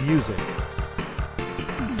decent music.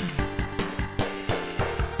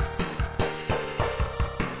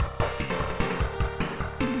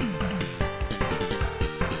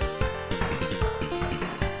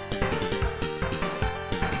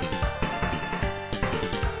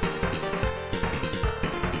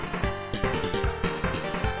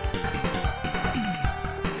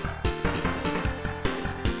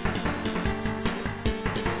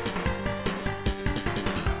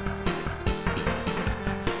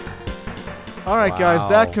 All right, guys,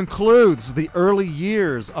 that concludes the early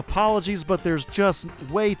years. Apologies, but there's just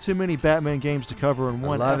way too many Batman games to cover in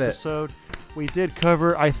one episode. We did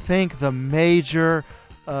cover, I think, the major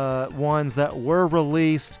ones that were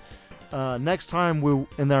released. Next time,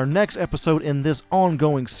 in our next episode in this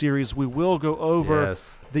ongoing series, we will go over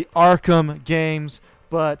the Arkham games.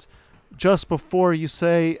 But just before you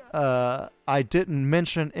say I didn't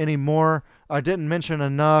mention any more, I didn't mention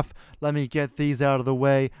enough, let me get these out of the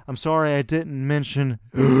way. I'm sorry I didn't mention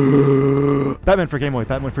Batman for Game Boy,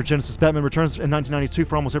 Batman for Genesis, Batman Returns in 1992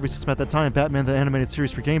 for almost every system at that time, Batman the Animated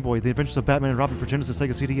Series for Game Boy, The Adventures of Batman and Robin for Genesis,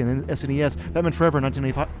 Sega CD, and SNES, Batman Forever in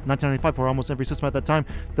 1995 for almost every system at that time,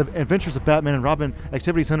 The Adventures of Batman and Robin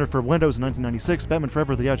Activity Center for Windows in 1996, Batman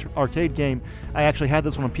Forever, the arcade game. I actually had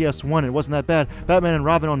this one on PS1. It wasn't that bad. Batman and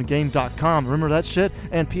Robin on Game.com. Remember that shit?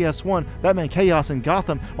 And PS1. Batman Chaos and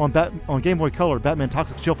Gotham on Game Boy Color. Batman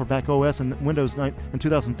Toxic Chill for Mac OS and Windows 9 in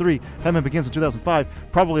 2003. Batman Begins in 2005.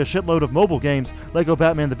 Probably a shitload of mobile games. Lego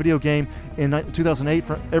Batman, the video game, in 2008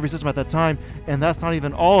 for every system at that time. And that's not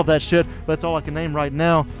even all of that shit, but that's all I can name right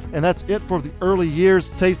now. And that's it for the early years.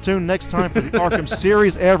 Stay tuned next time for the Arkham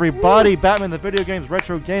series, everybody. Batman the video games,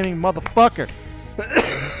 retro gaming, motherfucker.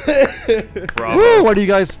 Bravo. Woo, what do you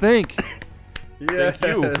guys think? Thank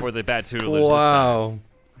you for the bat tutelage. Wow.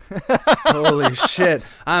 Holy shit.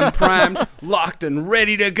 I'm primed, locked, and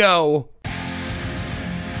ready to go.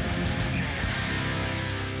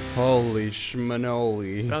 Holy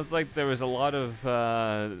schmanoli. Sounds like there was a lot of,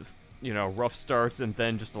 rough starts and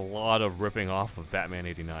then just a lot of ripping off of Batman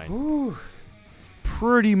 89. Ooh,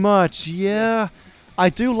 pretty much, yeah. I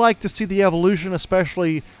do like to see the evolution,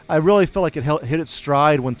 especially I really feel like it hit its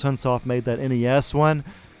stride when Sunsoft made that NES one.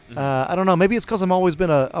 I don't know, maybe it's because I've always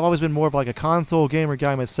been more of like a console gamer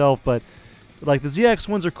guy myself, but like the ZX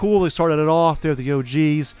ones are cool. They started it off, they're the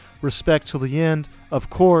OGs, respect till the end, of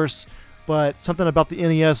course, but something about the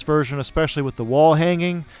NES version, especially with the wall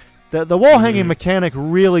hanging, the wall hanging mechanic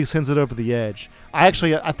really sends it over the edge. I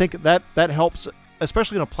think that helps,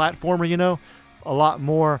 especially in a platformer, a lot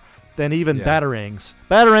more than even Batarangs.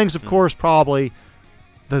 Batarangs, of course, probably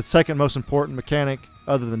the second most important mechanic,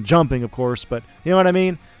 other than jumping, of course, but you know what I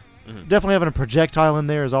mean? Definitely having a projectile in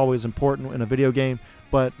there is always important in a video game,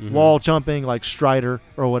 but wall jumping like Strider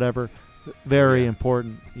or whatever, very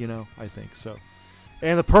important, I think so.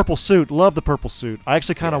 And the purple suit, love the purple suit. I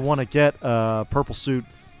actually kind of want to get a purple suit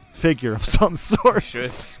figure of some sort. You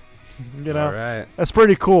should. All right. That's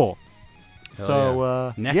pretty cool. Hell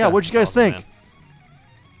so, what'd you guys awesome, think? Man.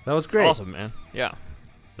 That was great. It's awesome, man. Yeah.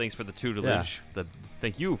 Thanks for the tutelage.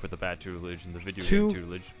 Thank you for the bat tutelage and the video game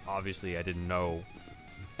tutelage. Obviously, I didn't know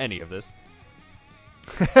any of this.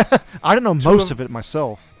 I didn't know most of it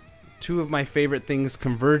myself. Two of my favorite things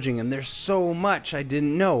converging, and there's so much I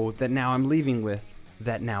didn't know that now I'm leaving with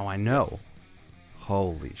that now I know. Yes.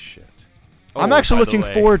 Holy shit. I'm actually looking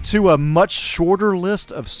forward to a much shorter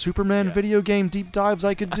list of Superman video game deep dives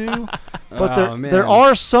I could do. But there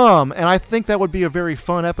are some, and I think that would be a very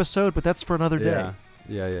fun episode, but that's for another day.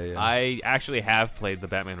 Yeah. I actually have played the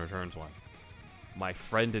Batman Returns one. My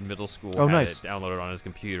friend in middle school had it downloaded on his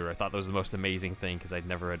computer. I thought that was the most amazing thing because I'd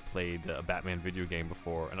never had played a Batman video game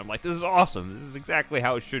before. And I'm like, this is awesome. This is exactly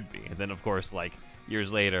how it should be. And then, of course, like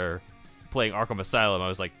years later, playing Arkham Asylum, I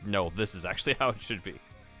was like, no, this is actually how it should be.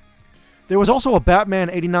 There was also a Batman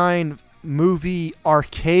 89 movie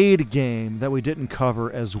arcade game that we didn't cover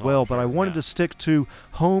as well, but I wanted to stick to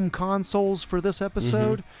home consoles for this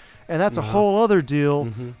episode, and that's a whole other deal.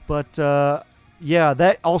 But yeah,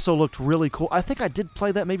 that also looked really cool. I think I did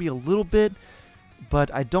play that maybe a little bit,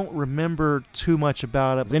 but I don't remember too much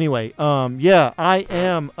about it. Anyway, yeah, I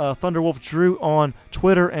am Thunderwolf Drew on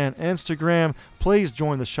Twitter and Instagram. Please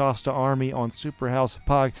join the Shasta Army on on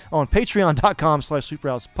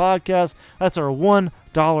patreon.com/superhousepodcast. That's our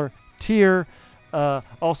 $1 tier.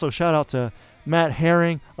 Also, shout out to Matt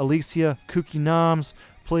Herring, Alicia, Kooky Noms.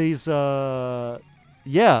 Please,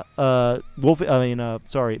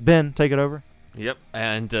 Ben, take it over. Yep,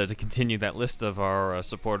 and to continue that list of our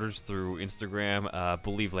supporters through Instagram,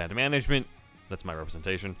 Believe Land Management, that's my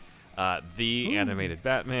representation, The Animated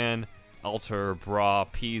Batman, Alter Bra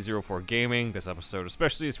P04 Gaming, this episode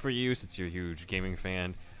especially is for you since you're a huge gaming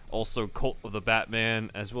fan, also Cult of the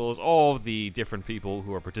Batman, as well as all of the different people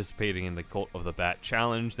who are participating in the Cult of the Bat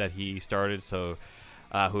challenge that he started, so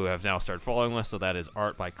who have now started following us, so that is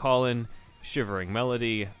Art by Colin, Shivering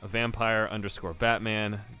Melody,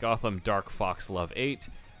 Vampire_Batman, Gotham Dark Fox Love 8,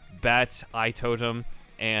 Bat iTotem,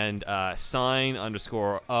 and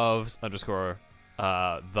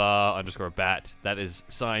sign_of_the_bat. That is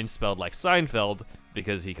sign spelled like Seinfeld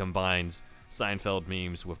because he combines Seinfeld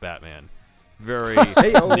memes with Batman. Very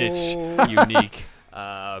niche, unique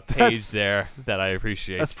page there that I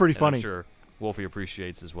appreciate. That's pretty funny. I'm sure Wolfie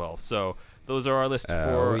appreciates as well. So those are our list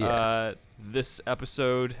for this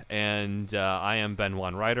episode, and I am Ben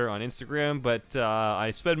Juan Ryder on Instagram, but I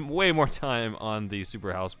spend way more time on the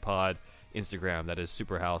Superhouse Pod Instagram. That is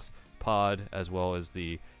Superhouse Pod, as well as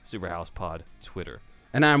the Superhouse Pod Twitter.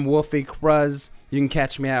 And I'm Wolfie Cruz. You can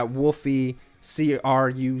catch me at Wolfie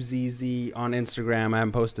CRUZZ on Instagram. I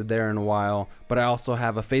haven't posted there in a while, but I also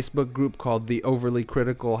have a Facebook group called the Overly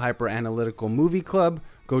Critical Hyper Analytical Movie Club.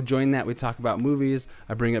 Go join that. We talk about movies.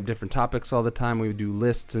 I bring up different topics all the time. We do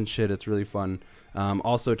lists and shit. It's really fun.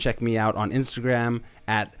 Also, check me out on Instagram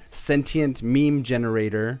at Sentient Meme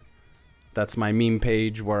Generator. That's my meme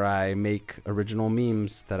page where I make original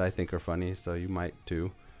memes that I think are funny, so you might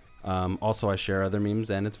too. Also, I share other memes,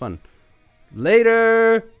 and it's fun.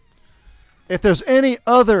 Later! If there's any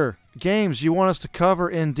other games you want us to cover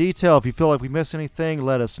in detail, if you feel like we missed anything,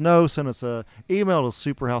 let us know. Send us an email to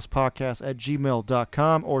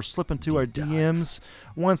superhousepodcast@gmail.com or slip into our DMs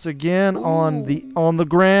once again on the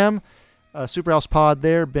gram. Superhouse Pod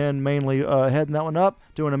there. Ben mainly heading that one up,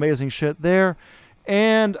 doing amazing shit there.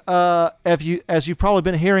 And as you've probably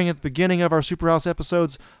been hearing at the beginning of our Superhouse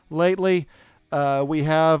episodes lately, we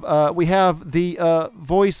have the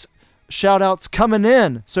voice shout-outs coming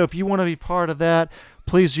in. So if you want to be part of that,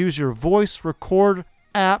 please use your voice record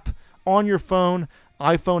app on your phone.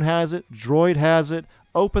 iPhone has it. Droid has it.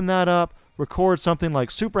 Open that up. Record something like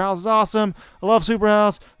Superhouse is awesome. I love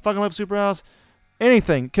Superhouse. Fucking love Superhouse.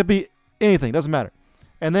 Anything. Could be anything. Doesn't matter.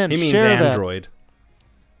 And then share Android. that.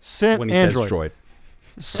 Send when he Android. says droid.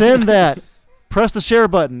 Send that. Press the share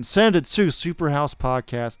button. Send it to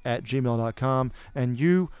superhousepodcast@gmail.com. And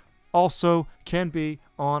you also can be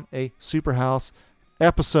on a Superhouse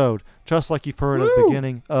episode, just like you've heard at the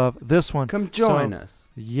beginning of this one. Come join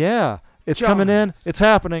us. Yeah, it's coming in. It's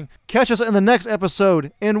happening. Catch us in the next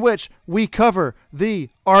episode in which we cover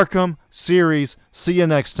the Arkham series. See you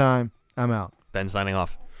next time. I'm out. Ben signing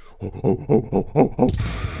off. Ho, ho, ho, ho, ho, ho.